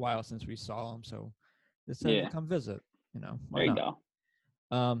a wow. little while since we saw them, so they decided Yeah. to come visit. You know, why There you not?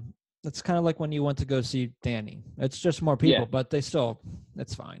 go. It's kind of like when you went to go see Danny. It's just more people, Yeah. but it's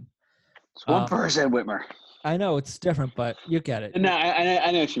fine. It's one Um, person, Whitmer. I know it's different, but you get it. No,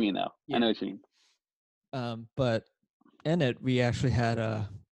 I know what you mean, though. Yeah. I know what you mean. But in it, we actually had a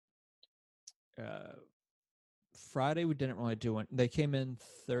Friday. We didn't really do it. They came in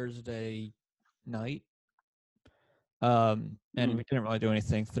Thursday night, and we didn't really do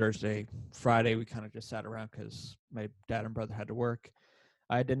anything Thursday. Friday, we kind of just sat around because my dad and brother had to work.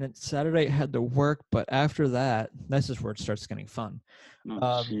 I didn't. Saturday had to work, but after that, this is where it starts getting fun.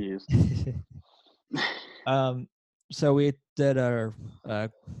 Oh, jeez. So we did our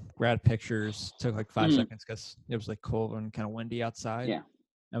grad pictures. Took like 5 seconds because it was like cold and kind of windy outside. Yeah.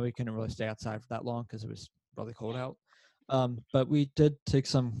 And we couldn't really stay outside for that long because it was really cold out. But we did take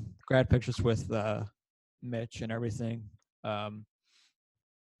some grad pictures with Mitch and everything.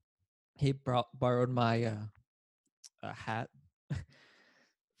 He borrowed my hat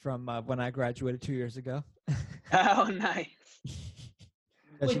from when I graduated 2 years ago. Oh, nice.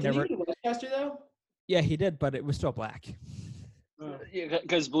 Wait, did he get a Westcaster though? Yeah, he did, but it was still black. Oh. Yeah,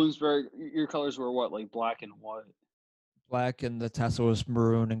 because Bloomsburg, your colors were what, like black and white? Black, and the tassel was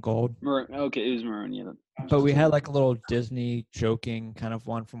maroon and gold. Maroon. Okay, it was maroon. Yeah. But we had like a little Disney joking kind of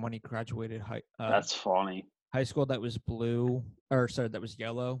one from when he graduated That's funny. high school that was blue, or sorry, that was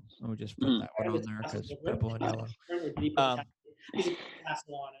yellow. And we just put that one on there because purple and yellow. He's a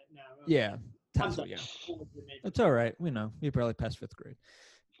tassel on it now. Yeah, tassel, yeah. It's all right. We know. We barely passed 5th grade.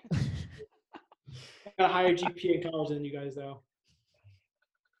 Got a higher GPA in college than you guys, though.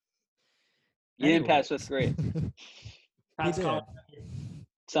 You didn't pass 5th grade. He did.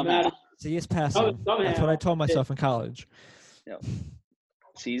 Somehow. See, he's passing. That's what I told myself in college. Yep.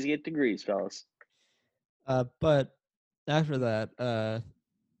 C's get degrees, fellas. But after that,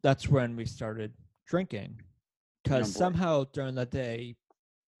 that's when we started drinking. Because somehow during that day,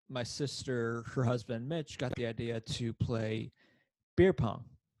 my sister, her husband, Mitch, got the idea to play beer pong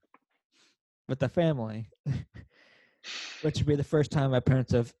with the family, which would be the first time my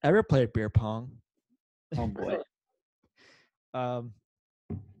parents have ever played beer pong. Oh, boy.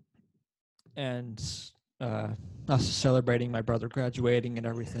 And us celebrating my brother graduating and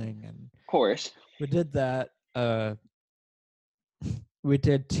everything. And of course. We did that. We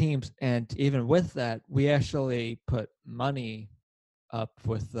did teams, and even with that, we actually put money up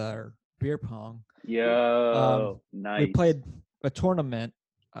with our beer pong. Yo, nice. We played a tournament,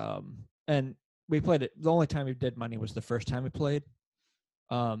 and we played it. The only time we did money was the first time we played.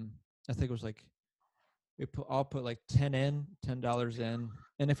 I think it was like I'll put like $10 in,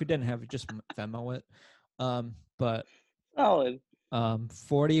 and if we didn't have it, just Venmo it. But solid.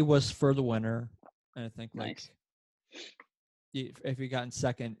 40 was for the winner, and I think like. Nice. If you got in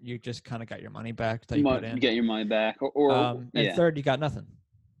second, you just kind of got your money back that you put in. You get your money back, or and third, you got nothing.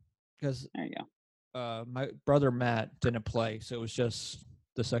 Because there you go. My brother Matt didn't play, so it was just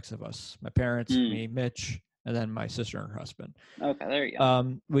the 6 of us: my parents, me, Mitch, and then my sister and her husband. Okay, there you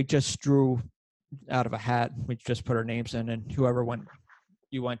go. We just drew out of a hat. We just put our names in, and whoever went,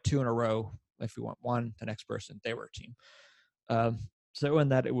 you went 2 in a row. If you went 1, the next person, they were a team. So in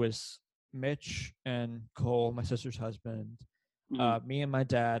that, it was Mitch and Cole, my sister's husband. Me and my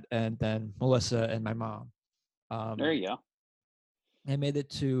dad, and then Melissa and my mom. There you go. I made it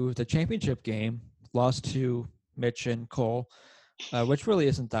to the championship game, lost to Mitch and Cole, which really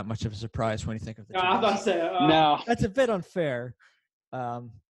isn't that much of a surprise when you think of the teams. I was about to say, no. That's a bit unfair.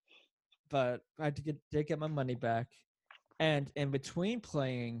 But I did get my money back. And in between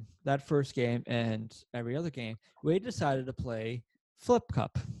playing that first game and every other game, we decided to play Flip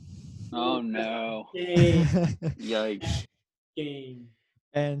Cup. Oh, no. Yikes. Game.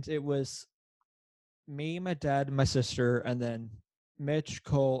 And it was me, my dad, and my sister, and then Mitch,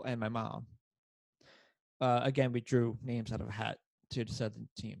 Cole, and my mom. Again, we drew names out of a hat to decide the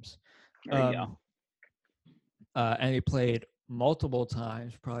teams. There you go. And we played multiple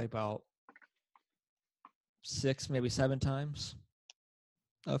times, probably about 6, maybe 7 times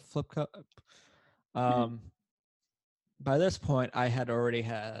of Flip Cup. By this point, I had already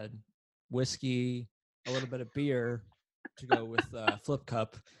had whiskey, a little bit of beer to go with Flip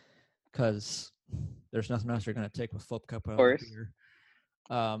Cup, because there's nothing else you're going to take with Flip Cup. Of course. Beer.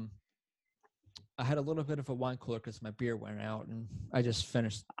 I had a little bit of a wine cooler because my beer went out, and I just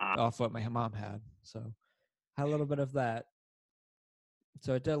finished off what my mom had. So had a little bit of that.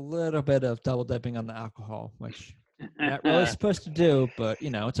 So I did a little bit of double dipping on the alcohol, which I'm not really supposed to do, but,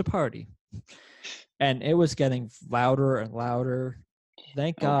 it's a party. And it was getting louder and louder.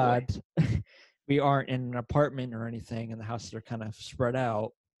 Thank God we aren't in an apartment or anything, and the houses are kind of spread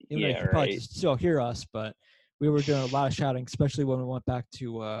out. Even though you could probably still hear us, but we were doing a lot of shouting, especially when we went back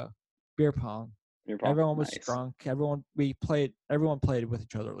to beer pong. Everyone was drunk. Everyone played with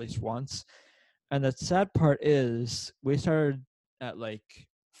each other at least once. And the sad part is we started at like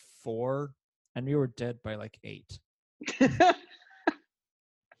 4, and we were dead by like 8.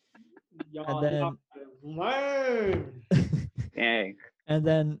 Y'all, then- y'all learn. Dang. And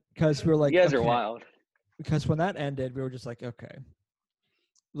then because we were like, You guys are okay, wild. because when that ended, we were just like, okay,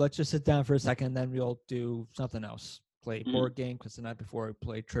 let's just sit down for a second, and then we'll do something else. Play Mm. board game, because the night before we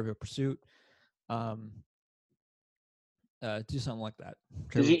played Trivial Pursuit. Do something like that.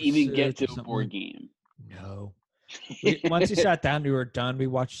 Did you Trivial even get Pursuit, to do a something board like- game? No. Once we sat down, we were done. We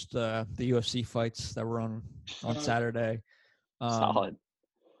watched the UFC fights that were on Saturday. Solid.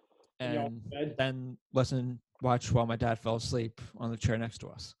 And y'all And bed? then watch while my dad fell asleep on the chair next to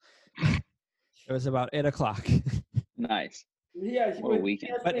us. It was about 8 o'clock. Nice. Yeah, What a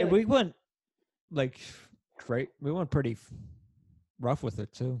weekend. But we went like great. We went pretty rough with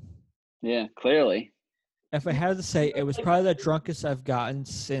it too. Yeah, clearly. If I had to say, it was probably the drunkest I've gotten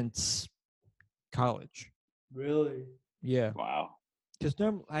since college. Really? Yeah, Wow. because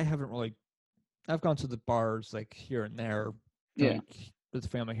I haven't really. I've gone to the bars like here and there, Yeah. like, with the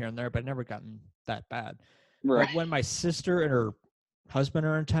family here and there, but I've never gotten that bad. Right. But when my sister and her husband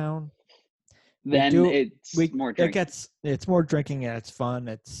are in town, Then do- it's more drinking. it's more drinking and it's fun.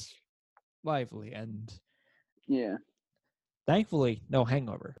 It's lively, and Yeah. thankfully no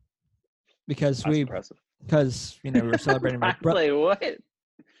hangover, because That's impressive. we were celebrating my brother. Like, what?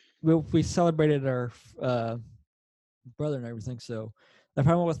 We celebrated our brother and everything. So the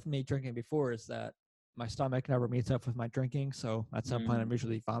problem with me drinking before is that my stomach never meets up with my drinking. So at some point, I'm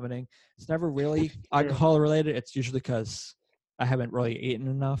usually vomiting. It's never really alcohol related. It's usually because I haven't really eaten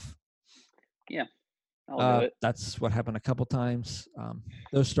enough. I'll do it. That's what happened a couple times.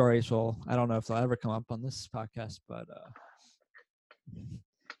 Those stories I don't know if they'll ever come up on this podcast, but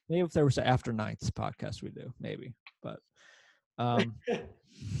maybe if there was an After Nights podcast, we do maybe. But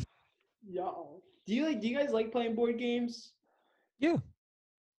Y'all. Do you guys like playing board games? yeah,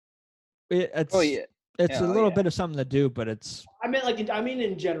 it's Oh yeah. it's Yeah, a oh, little yeah. bit of something to do, but it's I mean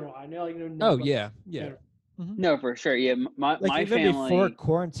in general. I know oh but- yeah. No, for sure. Yeah, my Like even family. before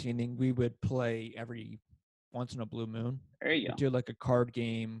quarantining, we would play every once in a blue moon. There you We'd go. do like a card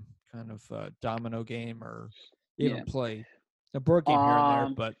game, kind of a domino game, or even Yeah. play a board game here and there.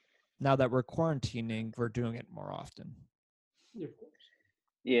 Um, But now that we're quarantining, we're doing it more often. Yeah, of course.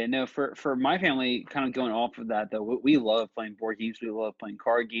 Yeah, no, for my family, kind of going off of that though, we love playing board games. We love playing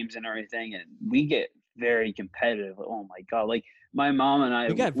card games and everything, and we get very competitive. Oh my god! Like my mom and I,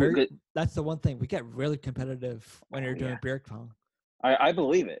 We get we're very. good. That's the one thing we get really competitive when you're doing Yeah. beer pong. I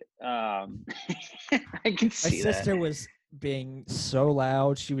believe it. I can My see that. sister was being so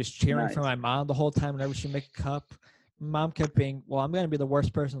loud. She was cheering for Nice. my mom the whole time whenever she make a cup. Mom kept being, well, I'm going to be the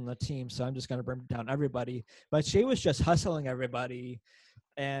worst person on the team, so I'm just going to bring down everybody. But she was just hustling everybody,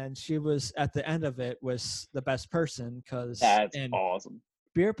 and she was, at the end of it, was the best person because That's in awesome.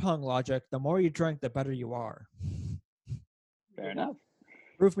 beer pong logic, the more you drink, the better you are. Fair enough.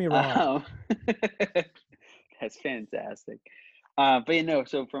 Prove me wrong. That's fantastic. But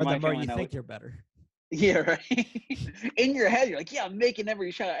so for Or my the more family, you now, think you're better. yeah, right. In your head, you're like, yeah, I'm making every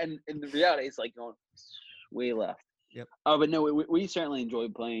shot, and in the reality, it's like going way left. Yep. But no, we certainly enjoy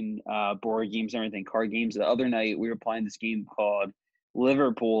playing board games and everything, card games. The other night, we were playing this game called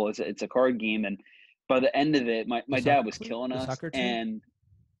Liverpool. It's a card game, and by the end of it, my The dad soccer was team? killing The us, soccer team? and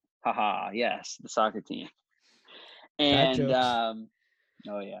yes, the soccer team. Bad And jokes.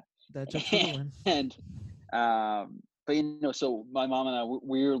 oh yeah. That just for the win. And but so my mom and I,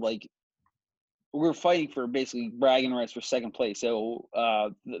 we're like, we're fighting for basically bragging rights for second place. So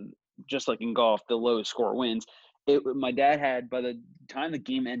just like in golf, the lowest score wins. My dad had, by the time the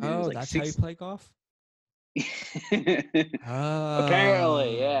game ended, it was Oh, like that's how you play golf?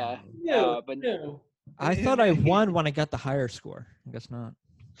 Apparently, yeah. No, But no. I thought I won when I got the higher score. I guess not.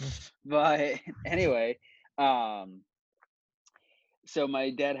 But anyway, so my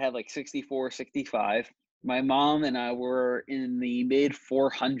dad had like 64, 65. My mom and I were in the mid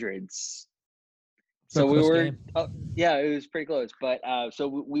 400s. So we close were, game. yeah, it was pretty close. But so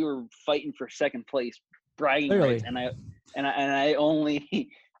we were fighting for second place, bragging rights, Clearly. and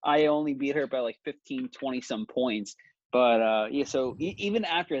I only beat her by like 15, 20 some points. But yeah, so even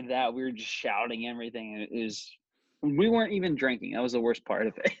after that, we were just shouting everything. We weren't even drinking. That was the worst part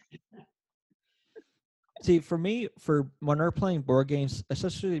of it. See, for me, for when we're playing board games,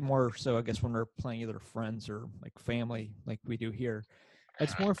 especially more so, I guess, when we're playing either friends or like family, like we do here,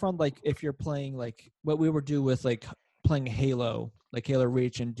 it's more fun. Like if you're playing like what we would do with like playing Halo, like Halo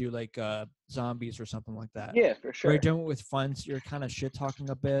Reach, and do like zombies or something like that. Yeah, for Where sure. you're doing it with friends, you're kind of shit talking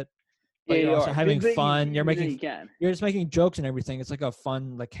a bit, but Yeah, you're you also are. having But fun. You're you making can. you're just making jokes and everything. It's like a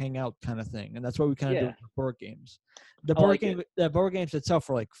fun like hangout kind of thing, and that's what we kind of do Yeah. with board games. The I board like game, it. the board games itself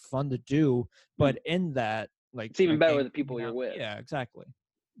are like fun to do, but in that like It's even a better game with the people hanging you're out- with. Yeah, exactly.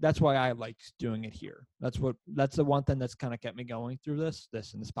 That's why I like doing it here. That's the one thing that's kind of kept me going through this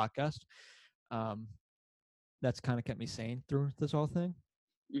and this podcast. That's kind of kept me sane through this whole thing.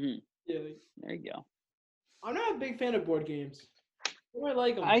 Hmm. Yeah, like, There you go. I'm not a big fan of board games. I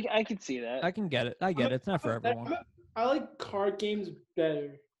like them. I can see that. I can get it. I get it. It's not for everyone. I like card games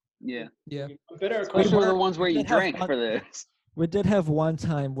better. Yeah. Yeah. I'm better at card Especially games. the ones where we you did have drink fun- for this. We did have one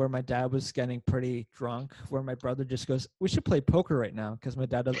time where my dad was getting pretty drunk, where my brother just goes, "We should play poker right now," because my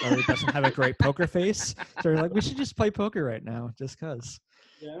dad already doesn't have a great poker face. So we're like, "We should just play poker right now, just cause."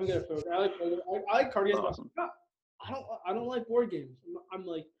 Yeah, I'm good at poker. I like poker. I like card games. That's But I don't like board games. I'm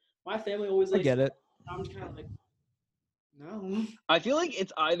like my family always I likes. get it. I'm just kind of like, no. I feel like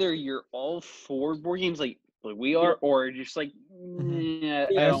it's either you're all for board games like we are, or just like yeah,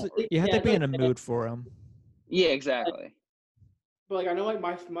 I Yeah, don't. You have Yeah, to be in a like- mood for them. Yeah, exactly. But like I know like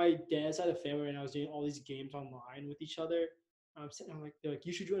my dad's side of the family and I was doing all these games online with each other. I'm sitting, I'm like, they're like,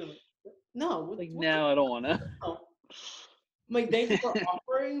 you should join. I'm like, no, Like what no, I don't want to. no. I'm like, thank you for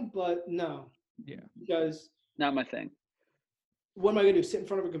offering, but no. Yeah. Because Not my thing. what am I gonna do? Sit in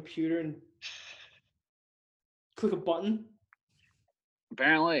front of a computer and click a button?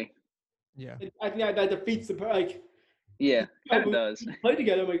 Apparently, Yeah. I think that defeats the like. yeah, kind of but does. we play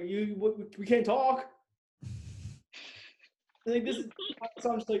together. I'm like, we can't talk. And like this is,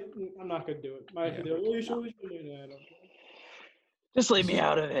 so I'm just like, I'm not gonna do it. My Yeah. they're like, oh, you should. I don't. Just leave me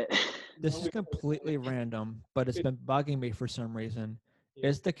out of it. This I'm is like, completely random, but it's been bugging me for some reason. Yeah.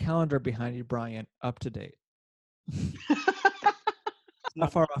 Is the calendar behind you, Brian, up to date? How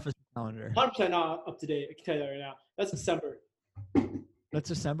not- far off is the calendar? 100% not up to date. I can tell you that right now. That's December. That's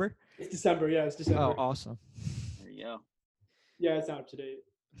December? It's December. Yeah, it's December. Oh, awesome. There you go. Yeah, it's not up to date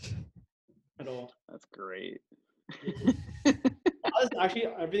at all. That's great. Actually,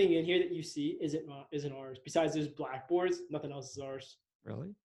 everything in here that you see isn't ours. Besides, there's blackboards. Nothing else is ours.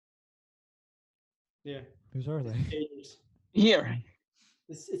 Really? Yeah, Whose are they? stagers. Yeah, right.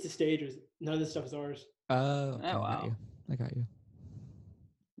 It's the stagers. None of this stuff is ours. Oh, okay, I got wow. you. I got you.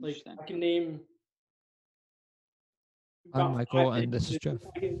 Like Interesting. I can name. I'm about Michael, five and this is things.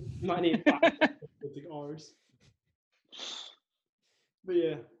 Jeff. I can might name five things that's like ours. But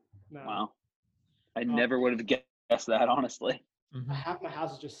yeah, no. Wow. I never would have guessed that, honestly. Mhm. Half my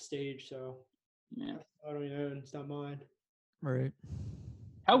house is just staged, so Yeah. I don't even know. It's not mine. Right.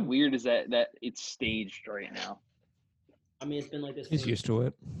 How weird is that it's staged right now? I mean, it's been like this. He's for- used to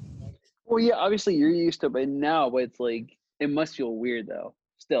it. Well, yeah, obviously you're used to it by now, but it's like it must feel weird though.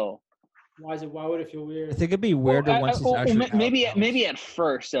 Still, Why is it? Why would it feel I weird? think it'd be weirder once he's actually out of maybe the house. maybe at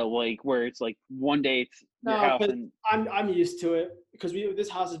first, so like where it's like one day it's your No, house but and I'm used to it because this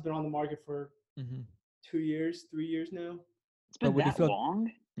house has been on the market for Mhm. 2 years, 3 years now. it's been But would you that feel-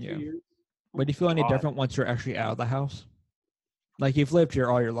 long. Yeah. 2 years. But do you feel any God. different once you're actually out of the house? Like you've lived here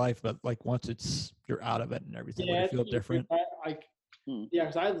all your life, but like once you're out of it and everything, would Yeah, it feel different? Yeah,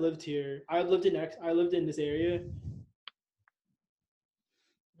 because I lived here. I lived in this area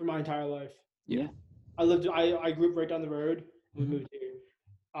for my entire life. Yeah. I grew up right down the road. We Mhm. moved here.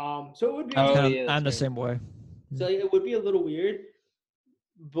 So it would be. Oh, Kinda- yeah, that's I'm the right. same way. So it would be a little weird,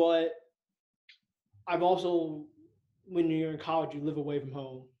 but I've also, when you're in college, you live away from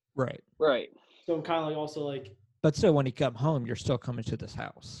home. Right. Right. So I'm kind of like also like, But still, when you come home, you're still coming to this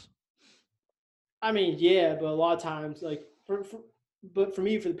house. I mean, yeah, but a lot of times, like, but for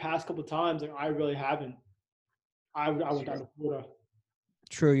me, for the past couple of times, like, I really haven't. I went down to Florida.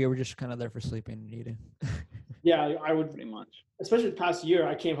 True, you were just kind of there for sleeping and eating. Yeah, I would, Pretty much. especially the past year,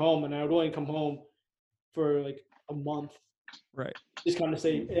 I came home and I would only come home for like a month. Right. Just kind of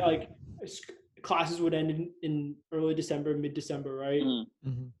say, like, classes would end in early December, mid-December, right? Mm.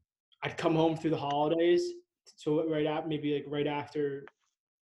 Hmm. I'd come home through the holidays, so maybe like right after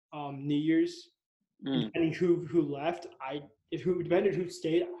New Year's. Mm. Depending who left, depending who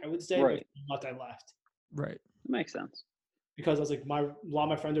stayed, I would stay. Right. But I left Right. Makes sense. because I was like, a lot of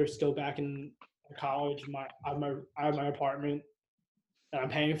my friends are still back in college. I have my apartment that I'm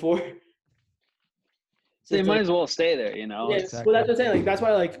paying for. So you it's might like- as well stay there, you know. Yeah, exactly. well, that's what I'm saying. Like that's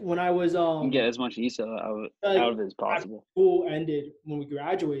why, like when I was And get as much use out of it as possible. school ended when we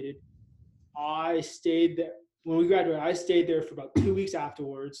graduated, I stayed there. When we graduated, I stayed there for about 2 weeks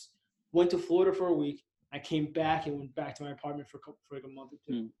afterwards. Went to Florida for a week. I came back and went back to my apartment for like a month or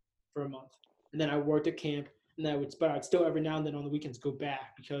two, for a month, and then I worked at camp. And then I'd still every now and then on the weekends go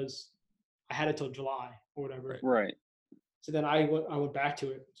back because I had it till July or whatever. Right. So then I went back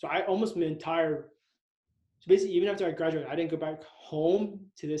to it. So I almost my entire so basically even after I graduated, I didn't go back home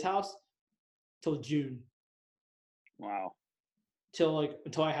to this house till June, Wow.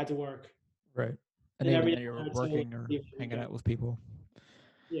 until I had to work. Right. And And even every then you were until working or leave hanging weekend. out with people.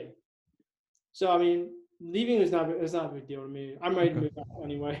 Yeah. So I mean, leaving is not it's not a big deal to me. I'm ready to Okay. move out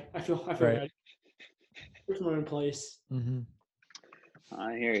anyway. I feel Right. ready. There's my own place. Mm-hmm.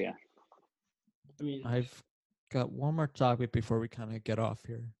 I hear you. I mean, I've got one more topic before we kind of get off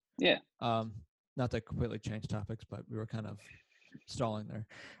here. Yeah. Not to completely change topics, but we were kind of stalling there.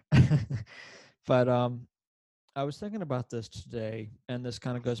 But I was thinking about this today, and this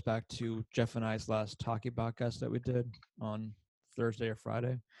kind of goes back to Jeff and I's last hockey podcast that we did on Thursday or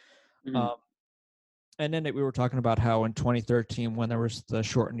Friday. Mhm. And then we were talking about how in 2013, when there was the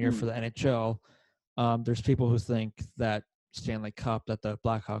shortened year for the NHL, there's people who think that Stanley Cup that the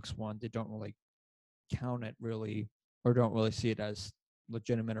Blackhawks won, they don't really count it really, or don't really see it as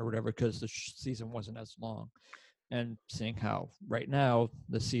legitimate or whatever, because the season wasn't as long. And seeing how right now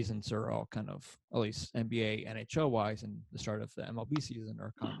the seasons are all kind of, at least NBA, NHL wise, and the start of the MLB season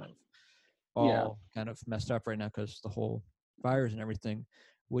are kind of all kind of messed up right now because the whole virus and everything.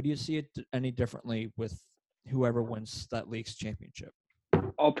 Would you see it any differently with whoever wins that league's championship?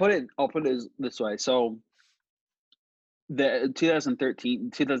 I'll put it this way. So the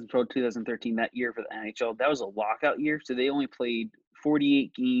 2012, 2013, that year for the NHL, that was a lockout year. So they only played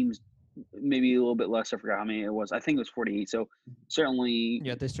 48 games, maybe a little bit less. I forgot how many it was. I think it was 48. So certainly,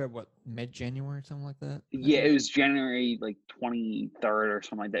 Yeah, they started mid-January or something like that. yeah, it was January like 23rd or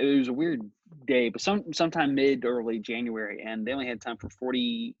something like that. It was a weird day, but sometime mid or late January, and they only had time for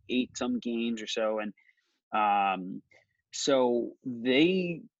 48 some games or so, and so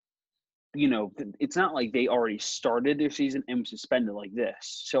they, it's not like they already started their season and suspended like this.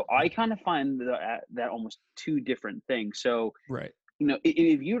 So I kind of find that almost two different things. So Right.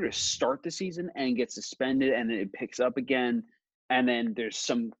 if you were to start the season and get suspended and then it picks up again, and then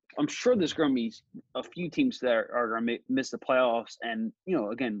I'm sure there's going to be a few teams that are going to miss the playoffs. And,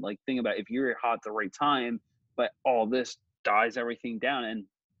 again, like think about if you're hot at the right time, but all this dies everything down and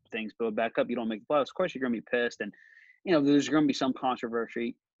things build back up, you don't make the playoffs. Of course, you're going to be pissed. And, there's going to be some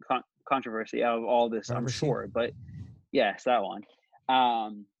controversy out of all this, I'm sure. But yes, that one.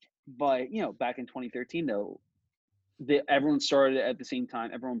 But, back in 2013, though, everyone started at the same time.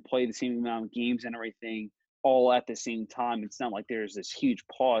 Everyone played the same amount of games and everything all at the same time. It's not like there's this huge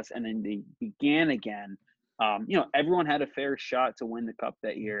pause and then they began again. Everyone had a fair shot to win the cup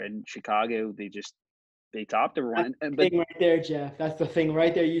that year. And Chicago, they topped everyone. That's the thing right there, Jeff. That's the thing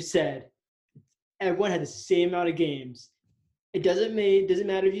right there you said. Everyone had the same amount of games. It doesn't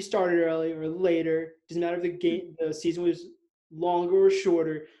matter if you started early or later. It doesn't matter if the season was longer or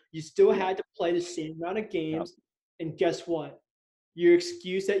shorter. You still had to play the same amount of games. Yep. And guess what? Your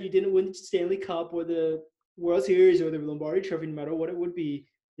excuse that you didn't win the Stanley Cup or the World Series or the Lombardi Trophy, no matter what it would be,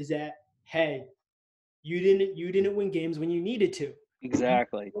 is that, hey, you didn't win games when you needed to.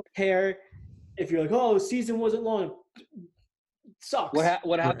 Exactly. You don't care if you're like, oh, season wasn't long. Sucks.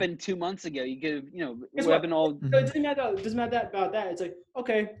 What happened 2 months ago? You could, Guess what happened all. It doesn't matter about that. It's like,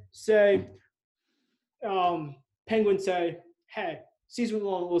 okay, say, Penguins say, hey, season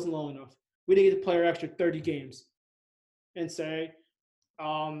wasn't long enough. We didn't get to play our extra 30 games. And say,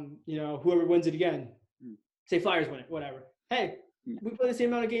 whoever wins it again, say Flyers win it, whatever. Hey, we played the same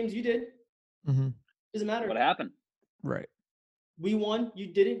amount of games you did. Mm-hmm. Doesn't matter. What happened? Right. We won. You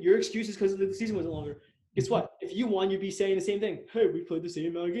didn't. Your excuse is because the season wasn't longer. Guess what? If you won, you'd be saying the same thing. Hey, we played the same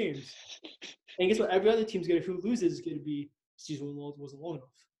amount of games. And guess what? Every other team's who loses is going to be season wasn't long enough.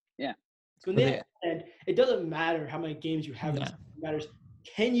 Yeah. So in the end, it doesn't matter how many games you have. It matters.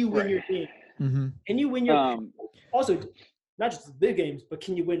 Can you win your game? Mm-hmm. Can you win your also not just the big games, but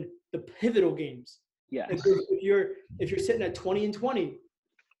can you win the pivotal games? Yeah. If you're sitting at 20-20,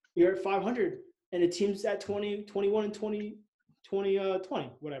 you're at 500, and the team's at 20, 21, and 20, 20,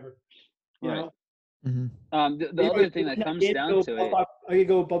 whatever. You know. Mm-hmm. The other thing that comes down to it, are you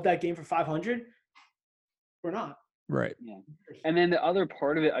go above that game for 500 or not? Right. Yeah. And then the other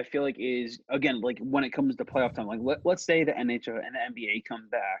part of it, I feel like, is again, like when it comes to playoff time, like let's say the NHL and the NBA come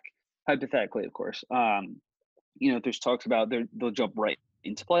back, hypothetically, of course. There's talks about they'll jump right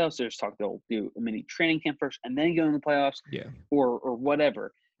into playoffs. There's talk they'll do a mini training camp first and then go in the playoffs. Yeah. Or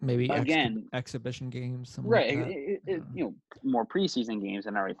whatever. Maybe again exhibition games. Right. Like that. More preseason games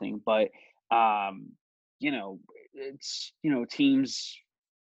and everything, but it's teams.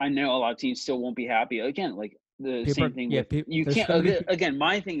 I know a lot of teams still won't be happy. Again, like the same thing. You can't. Again,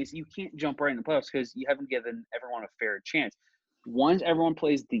 my thing is you can't jump right in the playoffs because you haven't given everyone a fair chance. Once everyone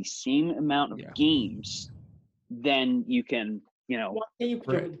plays the same amount of games, then you can, Why can't you jump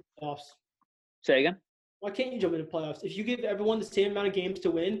Right. into playoffs? say again. Why can't you jump into playoffs? If you give everyone the same amount of games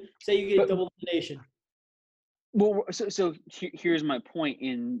to win, say you get But- double elimination. Well, so here's my point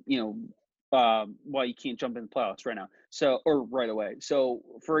in, why you can't jump in the playoffs right now. Or right away. So,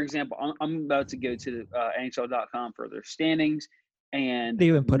 for example, I'm about to go to NHL.com for their standings, and They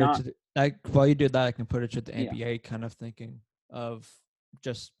even put not, it to while you do that, I can put it to the Yeah. NBA kind of thinking of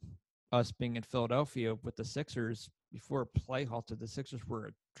just us being in Philadelphia with the Sixers before play halted. The Sixers were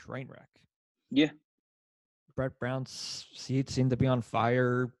a train wreck. Yeah. Brett Brown's seat seemed to be on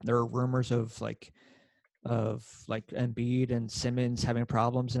fire. There are rumors of Embiid and Simmons having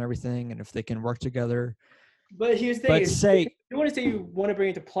problems and everything, and if they can work together. But here's the thing: But is say you want to say you want to bring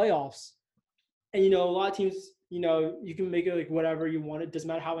it to playoffs, and a lot of teams, you can make it like whatever you want. It doesn't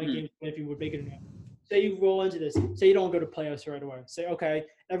matter how many Mhm. games you win if you would make it or not. Say you roll into this. Say you don't go to playoffs right away. Say okay,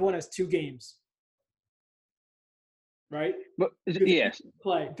 everyone has 2 games, right? but You yes,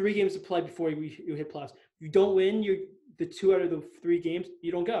 play 3 games to play before you hit playoffs. You don't win. You the 2 out of the 3 games,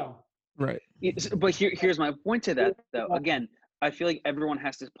 you don't go. right. But here's my point to that, though. Again, I feel like everyone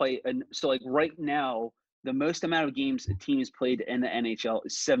has to play, and so like right now, the most amount of games a team has played in the NHL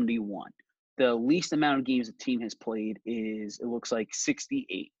is 71. The least amount of games a team has played is, it looks like,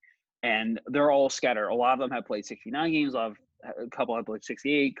 68, and they're all scattered. A lot of them have played 69 games. A couple have played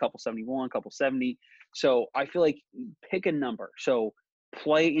 68, couple 71, couple 70. So I feel like pick a number. So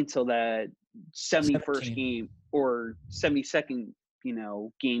play until that 71st 17. game or 72nd,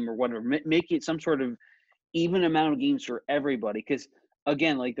 game or whatever. Make it some sort of even amount of games for everybody, because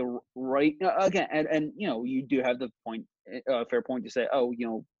again, like again, and you do have the point, fair point to say, oh,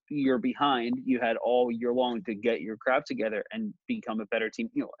 you're behind. You had all year long to get your crap together and become a better team,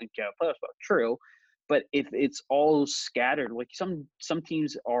 and get a playoff spot. True, but if it's all scattered, like some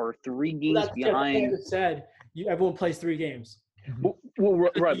teams are 3 games That's behind. Like I just said, everyone plays 3 games. Mhm.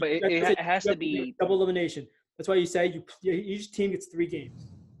 Well, right, but That's it has You to have do be, double elimination. That's why you say each team gets 3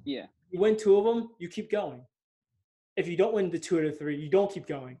 games. yeah. You win 2 of them, you keep going. If you don't win the 2 out of 3, you don't keep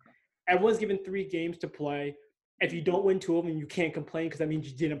going. Everyone's given 3 games to play. If you don't win 2 of them, you can't complain because that means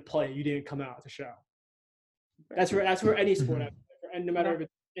you didn't play. You didn't come out to show. That's where any sport, Mhm. and no matter if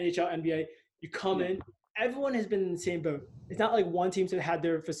it's NHL, NBA, you come in. Everyone has been in the same boat. It's not like one team had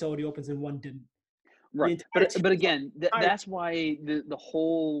their facility opens and one didn't. Right, entire team but is again, that's why the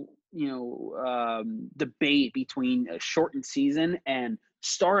whole debate between a shortened season and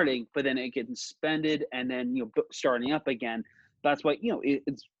starting, but then it gets suspended and then starting up again. That's why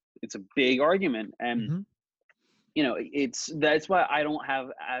it's a big argument, and Mhm. that's why I don't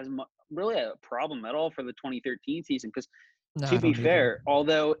have as much really a problem at all for the 2013 season, because No, to I be don't either. fair,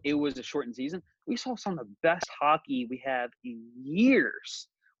 although it was a shortened season, we saw some of the best hockey we have in years.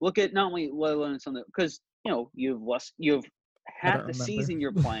 Look at not only let alone some of the, because you have I half don't the remember. season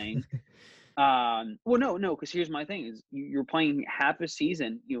you're playing. Well, no, because here's my thing: is you're playing half a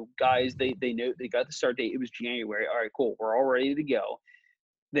season. Guys, they know they got the start date. It was January. All right, cool. We're all ready to go.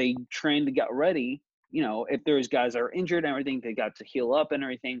 They trained to get ready. If there's guys that are injured and everything, they got to heal up and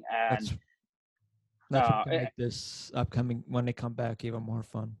everything. And That's what can make this upcoming when they come back even more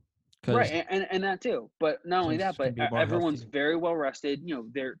fun. right, and that too. But not only teams that, but can be more everyone's healthy. very well rested.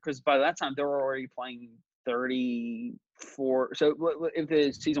 They're, because by that time they're already playing 34. So if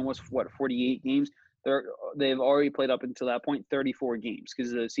the season was 48 games, they've already played up until that point 34 games,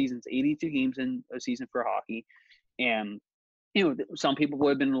 because the season's 82 games in a season for hockey. And some people would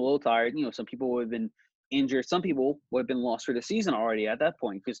have been a little tired. Some people would have been injured. Some people would have been lost for the season already at that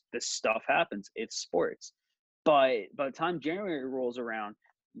point, because this stuff happens. It's sports. But by the time January rolls around,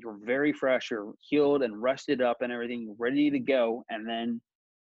 you're very fresh, you're healed and rested up and everything, ready to go. And then,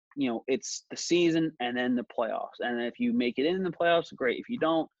 it's the season and then the playoffs. And if you make it in the playoffs, great. If you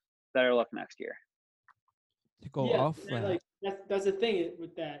don't, better luck next year. To go Yeah, off and, that, that's the thing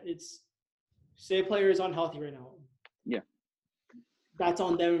with that. It's, say a player is unhealthy right now. Yeah. That's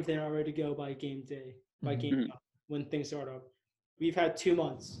on them if they're not ready to go by game day, by Mhm. game Mhm. time, when things start up. We've had 2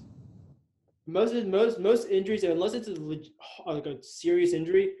 months. Most injuries, unless it's like a serious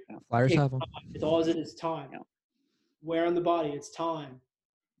injury, Flyers take have them. time. It's all it's time. Yeah. Wear on the body, it's time.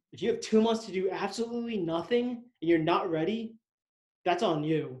 If you have 2 months to do absolutely nothing and you're not ready, that's on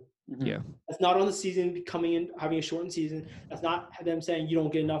you. Mhm. Yeah. That's not on the season coming in, having a shortened season. That's not them saying you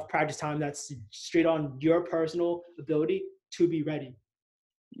don't get enough practice time. That's straight on your personal ability to be ready.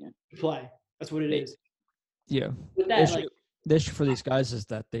 Yeah. To play. That's what it is. Yeah. With The that, issue, the issue for these guys is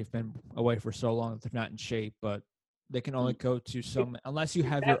that they've been away for so long that they're not in shape, but they can only go to some, unless you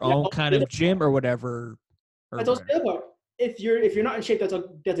have your own kind of gym or whatever. That's also the other part. if you're not in shape,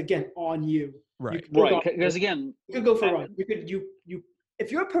 that's again on you. Right. Right, because again, You could go for a run. You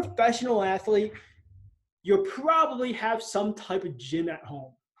if you're a professional athlete, you probably have some type of gym at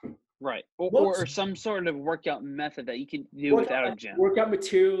home. right, Most- or some sort of workout method that you can do without a gym. Workout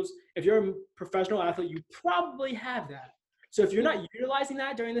materials. If you're a professional athlete, you probably have that. So if you're not utilizing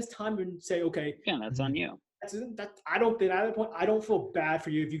that during this time, and say, okay, Again, that's on you. I don't think at that point I don't feel bad for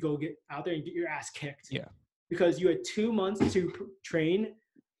you if you go get out there and get your ass kicked. Yeah. Because you had 2 months to train.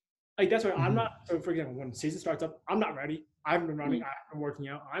 Like that's why I'm Mhm. not. So for example, when the season starts up, I'm not ready. I haven't been running. I've been working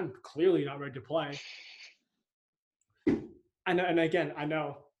out. I'm clearly not ready to play. And again, I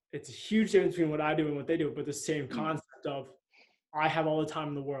know it's a huge difference between what I do and what they do, but the same concept of I have all the time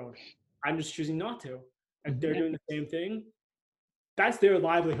in the world. I'm just choosing not to. If they're doing the same thing, that's their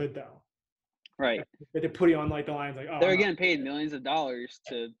livelihood, though. Right. That they're putting on like the lines, like, oh, They're I'm not- getting paid millions of dollars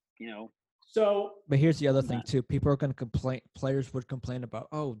to, So But here's the other thing Not- too. People are going to complain. Players would complain about,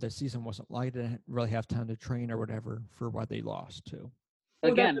 oh, the season wasn't light. They didn't really have time to train or whatever for why they lost too.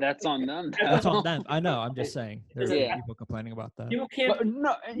 Well, again, that's on them. That's on them. I know. I'm just saying. There's Yeah. people complaining about that. people can't. But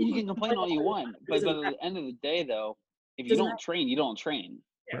no, you can complain all you want, but at Doesn't the end of the day, though, if you Doesn't don't train, you don't train.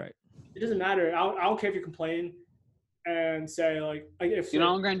 Yeah. Right. It doesn't matter. I don't care if you complain and say like if You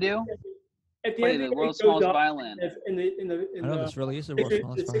know what I'm gonna do? at the Play end of the the world's game, it goes smallest up, violin. if in I know the this really is the world's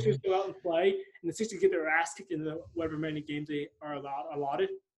smallest the Sixers violin. go out and play, and the Sixers get their ass kicked in the whatever many games they are allotted.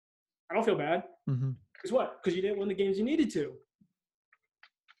 I don't feel bad. Mm-hmm. Because what? Because you didn't win the games you needed to.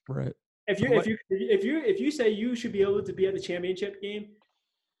 Right. If you say you should be able to be at the championship game,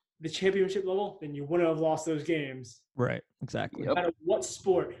 the championship level, then you wouldn't have lost those games. Right. Exactly. Yep. No matter what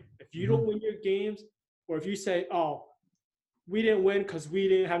sport, if you don't win your games, or if you say, "Oh, we didn't win because we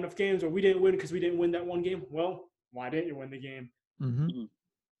didn't have enough games," or "We didn't win because we didn't win that one game," well, why didn't you win the game? Mm-hmm.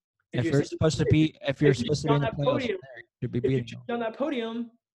 If If you're supposed to be, if you're supposed to be in the on that playoffs, podium, you should be if you beating should them. be on that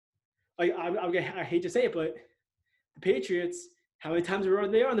podium, like I hate to say it, but the Patriots, how many times were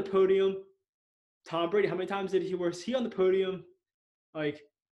they on the podium? Tom Brady, how many times was he on the podium? Like,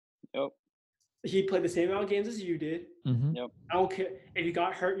 Yep. he played the same amount of games as you did. Mm-hmm. I don't care if you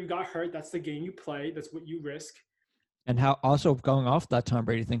got hurt. You got hurt. That's the game you play. That's what you risk. And how also going off that Tom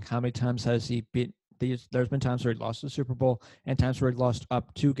Brady thing, how many times has he beat these? There's been times where he lost the Super Bowl and times where he lost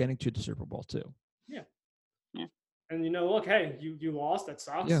up to getting to the Super Bowl too. And look, hey, you lost. That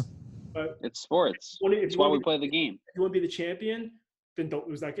sucks. Yeah. But It's sports. if That's you why wanna we be- play the game. if you want to be the champion, then don't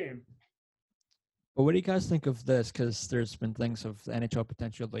lose that game. But what do you guys think of this? Because there's been things of the NHL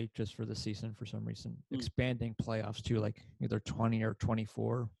potentially just for the season for some reason expanding playoffs to like either 20 or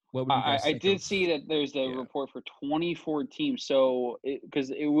 24. What would you guys I think did of- see that there's a Yeah. report for 24 teams. So, because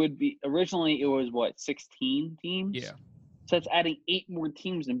it would be originally it was what 16 teams. Yeah. So that's adding 8 more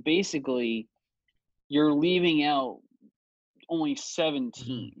teams, and basically, you're leaving out only 7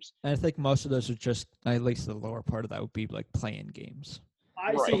 teams. And I think most of those are just, at least the lower part of that would be like playing games.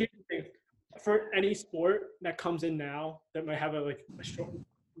 I Right. see. Here's the thing. For any sport that comes in now that might have a short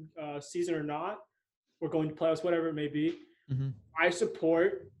season or not, or going to playoffs, whatever it may be, Mm-hmm. I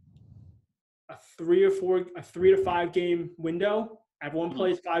support a 3 to 5 game window. Everyone Mhm.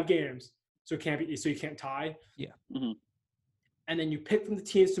 plays 5 games, so you can't tie. Yeah. Mhm. And then you pick from the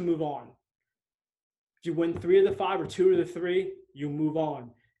teams to move on. If you win 3 of the 5 or 2 of the 3, you move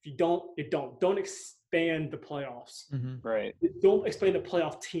on. If you don't, you don't. Don't expand the playoffs. Mm-hmm. Right. Don't expand the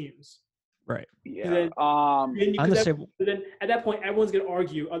playoff teams. Right. Yeah. then- Then, I'm the same. then at that point, everyone's gonna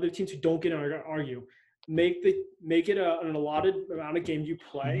argue. Other teams who don't get it are gonna argue. Make it an allotted amount of games you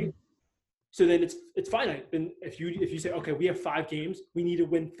play. Mhm. So then it's finite. Then if you say, okay, we have 5 games, we need to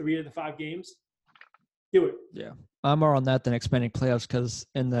win 3 of the 5 games. Do it. I'm more on that than expanding playoffs because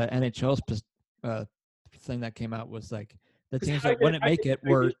in the NHL's thing that came out was like the 'Cause teams how that you- wouldn't how you- make it how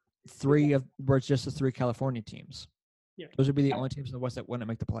you- were just the 3 California teams. Yeah. Those would be the only teams in the West that wouldn't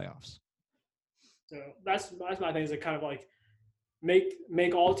make the playoffs. So that's my thing. Is like kind of like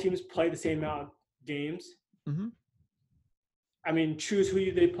make all teams play the same amount of games. Mhm. I mean, choose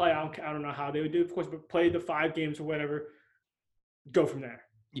who they play. I don't know how they would do it, of course, but play the 5 games or whatever. Go from there.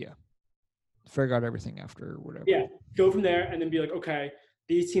 Figure out everything after or whatever. Yeah, go from there and then be like, okay,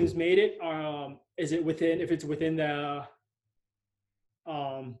 these teams made it. Is it within? If it's within the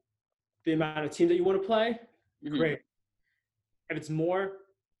amount of teams that you want to play, Mhm. great. If it's more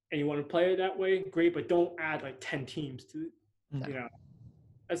and you want to play it that way, great. But don't add like 10 teams to No,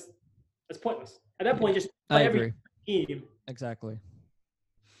 that's pointless. At that point, just I play agree. every team. Exactly.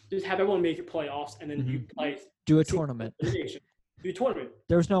 Just have everyone make it playoffs, and then you play. Do a single tournament. elimination. Do a tournament.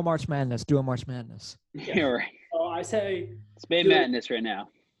 There's no March Madness. Do a March Madness. You're right. So I say It's May Do it. Madness right now.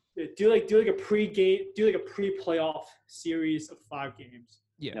 do like a pre-game, do like a pre-playoff series of 5 games.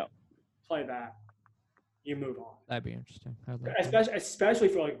 Yeah, Yep. Play that. You move on. that'd be interesting. I'd like that. Especially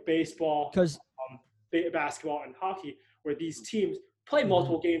for like baseball, Because basketball, and hockey, where these teams play Mhm.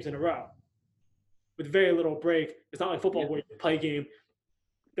 multiple games in a row with very little break. It's not like football Yeah. where you play a game.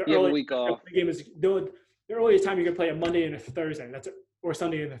 The You have a early- week off. the game is the earliest time you can play a Monday and a Thursday. Or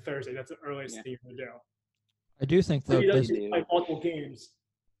Sunday and a Thursday. That's the earliest Yeah. thing you can do. I do think So though, you don't this, need to play multiple games.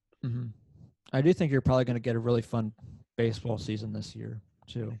 I do think you're probably going to get a really fun baseball season this year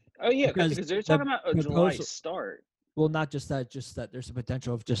too. Oh yeah, Because because they're the talking about a July proposal- start. Well, not just that there's a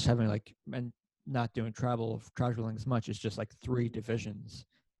potential of just having like and not doing traveling as much. It's just like 3 divisions,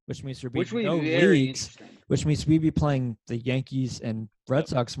 which means there'd be Which would no be very leagues, interesting. which means we'd be playing the Yankees and Red Yep.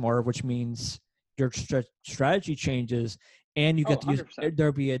 Sox more, which means your strategy changes, and you Oh, get to use 100%.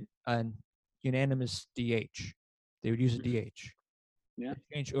 there'd be an unanimous DH. They would use a Mhm. DH. Yeah. It'd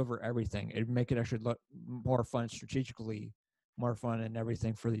change over everything. It'd make it actually look more fun strategically, more fun and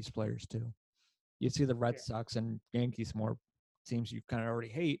everything for these players too. You see the Red Yeah. Sox and Yankees more teams you kind of already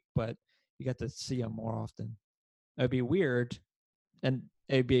hate, but you get to see them more often. It'd be weird, and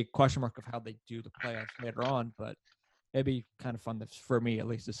it'd be a question mark of how they do the playoffs later on, but it'd be kind of fun for me at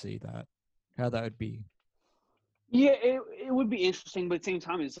least to see that how that would be. Yeah, it would be interesting, but at the same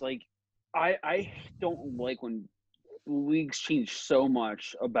time, it's like I don't like when leagues change so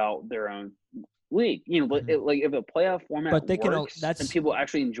much about their own league. You know, Mhm. like if a playoff format But they can works and that's people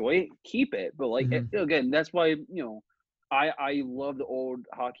actually enjoy it, keep it. But like Mhm. again, that's why I love the old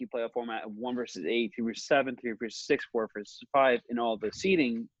hockey playoff format of 1 versus 8, 2 versus 7, 3 versus 6, 4 versus 5, and all the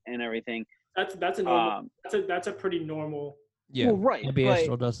seating and everything. That's a normal. That's a pretty normal. yeah. Well, right, NBA but-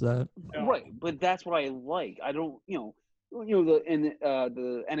 still does that. Yeah. Right, but that's what I like. I don't, the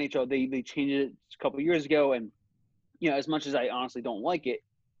NHL they changed it a couple of years ago, and as much as I honestly don't like it,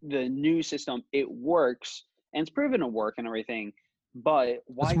 the new system it works and it's proven to work and everything. But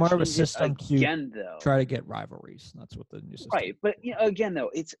why more of a change it system to again though? Try to get rivalries. That's what the new system. Right, but again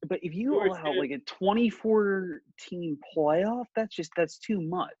though, but if you Or allow it's- like a 24 team playoff, that's too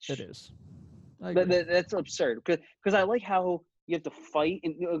much. It is. I agree. That's absurd because I like how you have to fight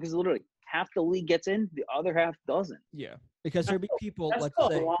and because literally half the league gets in, the other half doesn't. Yeah, because there'd be people. that's Let's still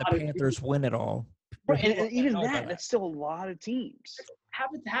a say lot the of Panthers people. win it all. Right, There's and people even know by that's still a lot of teams. Have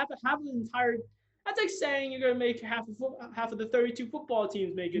an entire. That's like saying you're gonna make half of the 32 football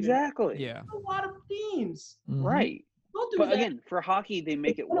teams make it. Exactly. Yeah. A lot of teams. Mhm. Right. Don't do But that. again, for hockey, they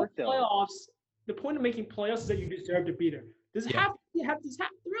make it The point work of though. Playoffs. The point of making playoffs is that you deserve to be there. Does Yeah.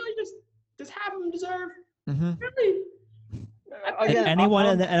 does half of them deserve? Mhm. Really? Again, Anyone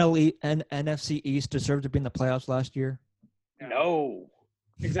I'm- in the NLE and NFC East deserved to be in the playoffs last year? No.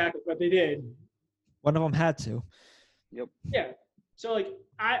 Exactly, but they did. One of them had to. Yeah. So like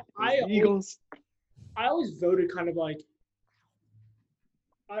I Eagles. always voted kind of like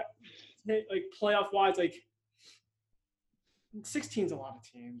playoff wise, like 16's a lot of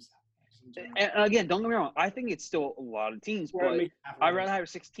teams. And again, don't get me wrong. I think it's still a lot of teams, Or but make half of I'd them. rather have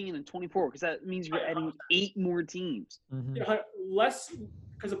 16 than 24 because that means you're adding 8 more teams. Mhm. You know, less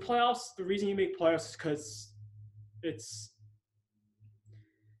because the playoffs. The reason you make playoffs is because it's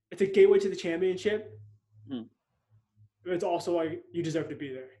a gateway to the championship. Hmm. But it's also like you deserve to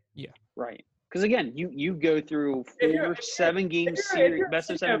be there. Right. Because again, you go through If you're- 4 7-game If series, you're best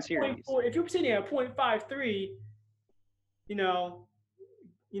of sitting 7 at series. if you're sitting at 0.53,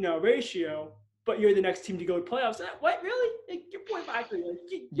 ratio, but you're the next team to go to playoffs. What really? Like, you're 0.53. Like,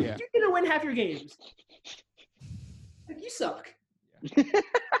 Yeah. you're gonna win half your games. Like, you suck.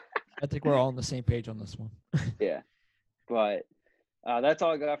 I think we're all on the same page on this one. Yeah. But that's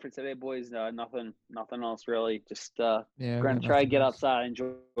all I got for today, boys. Nothing else really. Just Yeah. going to try to get outside and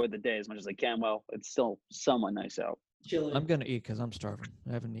enjoy the day as much as I can. Well, it's still somewhat nice out. Chilling. I'm gonna eat because I'm starving.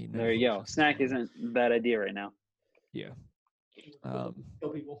 I haven't eaten. There you go. Snack isn't a bad idea right now. Yeah. Kill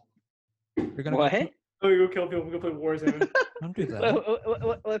people. You're gonna What? go Hey? Oh, you go kill people. We're gonna play Warzone. don't do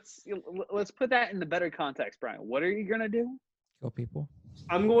that. Let's put that in the better context, Brian. What are you gonna do? Kill people.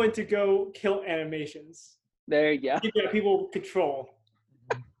 I'm going to go kill animations. There you go. Give people control.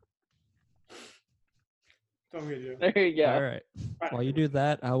 That's what I'm gonna do. There you go. All right. While you do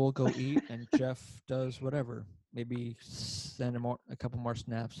that, I will go eat, and Jeff does whatever. Maybe send him a couple more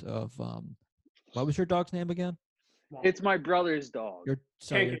snaps of what was your dog's name again? It's my brother's dog. Your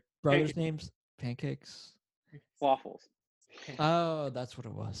Pancake. brother's Pancake. name's Pancakes. Waffles. Oh, that's what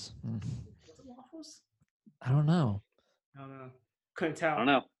it was. Was it waffles? I don't know. I don't know. Couldn't tell. I don't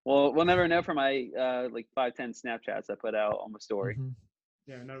know. Well, we'll never know from my 5-10 Snapchats I put out on my story. Mhm.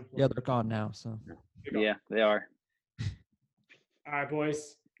 Yeah, no. Yeah, they're gone now. So Yeah, they are. All right,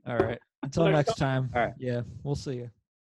 boys. All right. Until next next time. All right. Yeah, we'll see you.